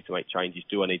working? Do I need to make changes?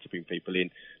 Do I need to bring people in?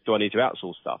 Do I need to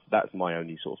outsource stuff? That's my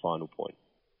only sort of final point.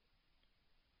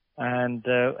 And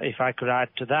if I could add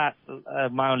to that,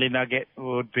 my only nugget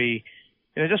would be,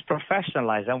 just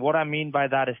professionalize. And what I mean by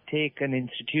that is take an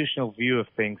institutional view of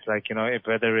things, like,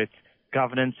 whether it's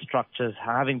governance structures,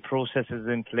 having processes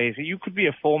in place. You could be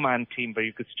a 4-man team, but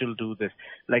you could still do this.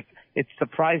 Like, it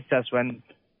surprised us when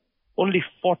only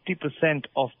 40%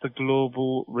 of the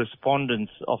global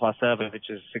respondents of our survey, which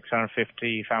is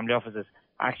 650 family offices,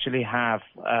 actually have,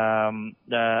 40%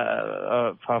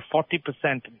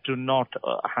 do not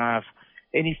have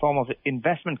any form of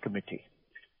investment committee.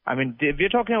 I mean, we're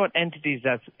talking about entities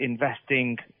that's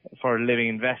investing for a living,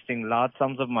 investing large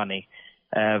sums of money,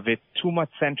 with too much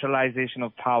centralization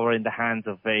of power in the hands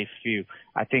of very few.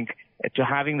 I think to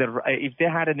having if they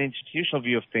had an institutional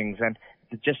view of things and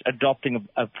just adopting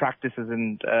practices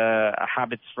and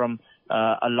habits from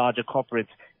a larger corporate,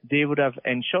 they would have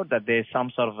ensured that there's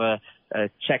some sort of a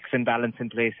checks and balance in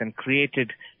place and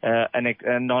created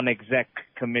a non-exec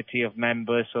committee of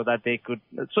members so that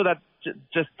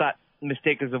just that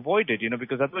mistake is avoided,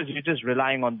 because otherwise you're just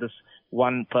relying on this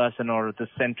one person or the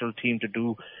central team to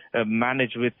do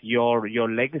manage with your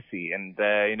legacy, and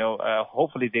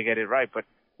hopefully they get it right. But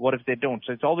what if they don't?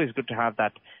 So it's always good to have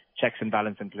that checks and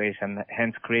balance in place, and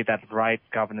hence create that right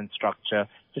governance structure.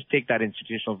 Just take that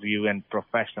institutional view and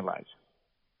professionalize.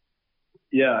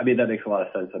 Yeah, I mean, that makes a lot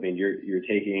of sense. I mean, you're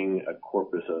taking a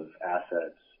corpus of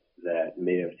assets that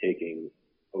may have taken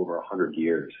over 100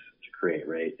 years to create,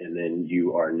 right? And then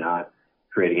you are not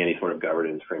creating any sort of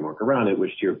governance framework around it,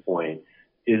 which, to your point,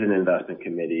 is an investment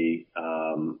committee.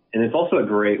 And it's also a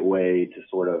great way to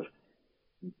sort of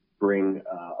bring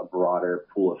a broader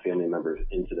pool of family members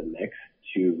into the mix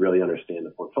to really understand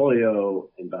the portfolio,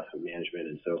 investment management,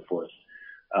 and so forth.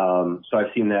 So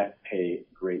I've seen that pay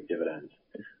great dividends.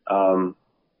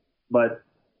 But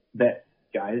that,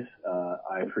 guys,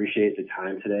 I appreciate the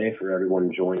time today for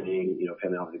everyone joining,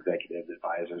 family office executives,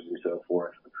 advisors, and so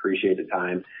forth. Appreciate the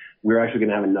time. We're actually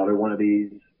going to have another one of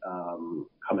these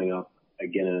coming up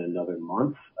again in another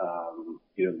month.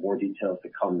 More details to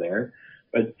come there.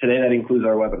 But today that includes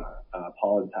our webinar.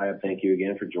 Paul and Tayyab, thank you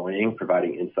again for joining,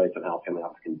 providing insights on how family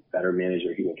office can better manage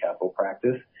their human capital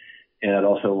practice. And I'd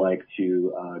also like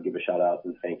to give a shout out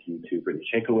and thank you to Brittany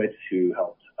Shankowitz, who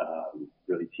helped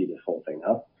really tee this whole thing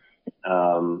up.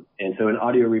 And so an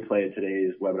audio replay of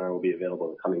today's webinar will be available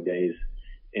in the coming days.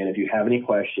 And if you have any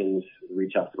questions,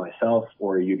 reach out to myself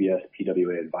or a UBS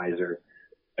PWA advisor.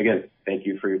 Again, thank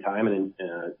you for your time, and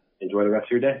enjoy the rest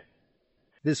of your day.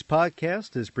 This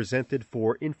podcast is presented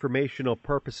for informational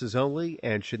purposes only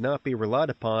and should not be relied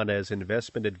upon as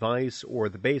investment advice or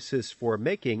the basis for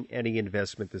making any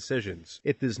investment decisions.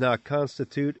 It does not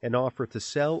constitute an offer to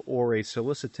sell or a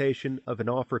solicitation of an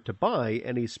offer to buy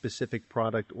any specific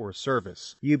product or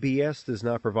service. UBS does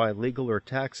not provide legal or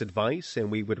tax advice,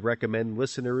 and we would recommend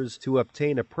listeners to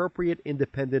obtain appropriate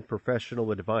independent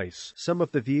professional advice. Some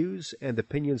of the views and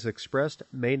opinions expressed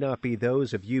may not be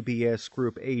those of UBS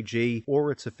Group AG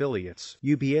or its affiliates.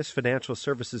 UBS Financial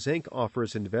Services, Inc.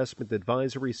 offers investment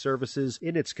advisory services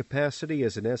in its capacity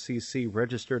as an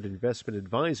SEC-registered investment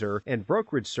advisor and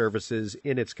brokerage services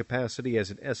in its capacity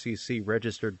as an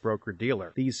SEC-registered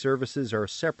broker-dealer. These services are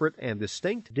separate and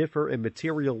distinct, differ in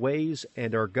material ways,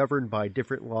 and are governed by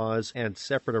different laws and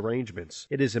separate arrangements.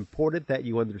 It is important that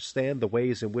you understand the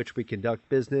ways in which we conduct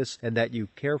business and that you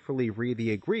carefully read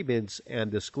the agreements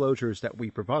and disclosures that we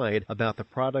provide about the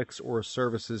products or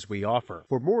services we offer.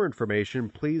 For more information,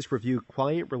 please review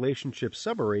Client Relationship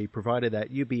Summary provided at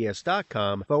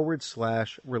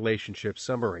ubs.com/relationship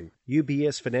summary.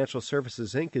 UBS Financial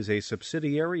Services, Inc. is a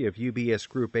subsidiary of UBS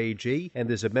Group AG and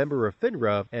is a member of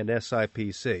FINRA and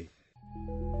SIPC.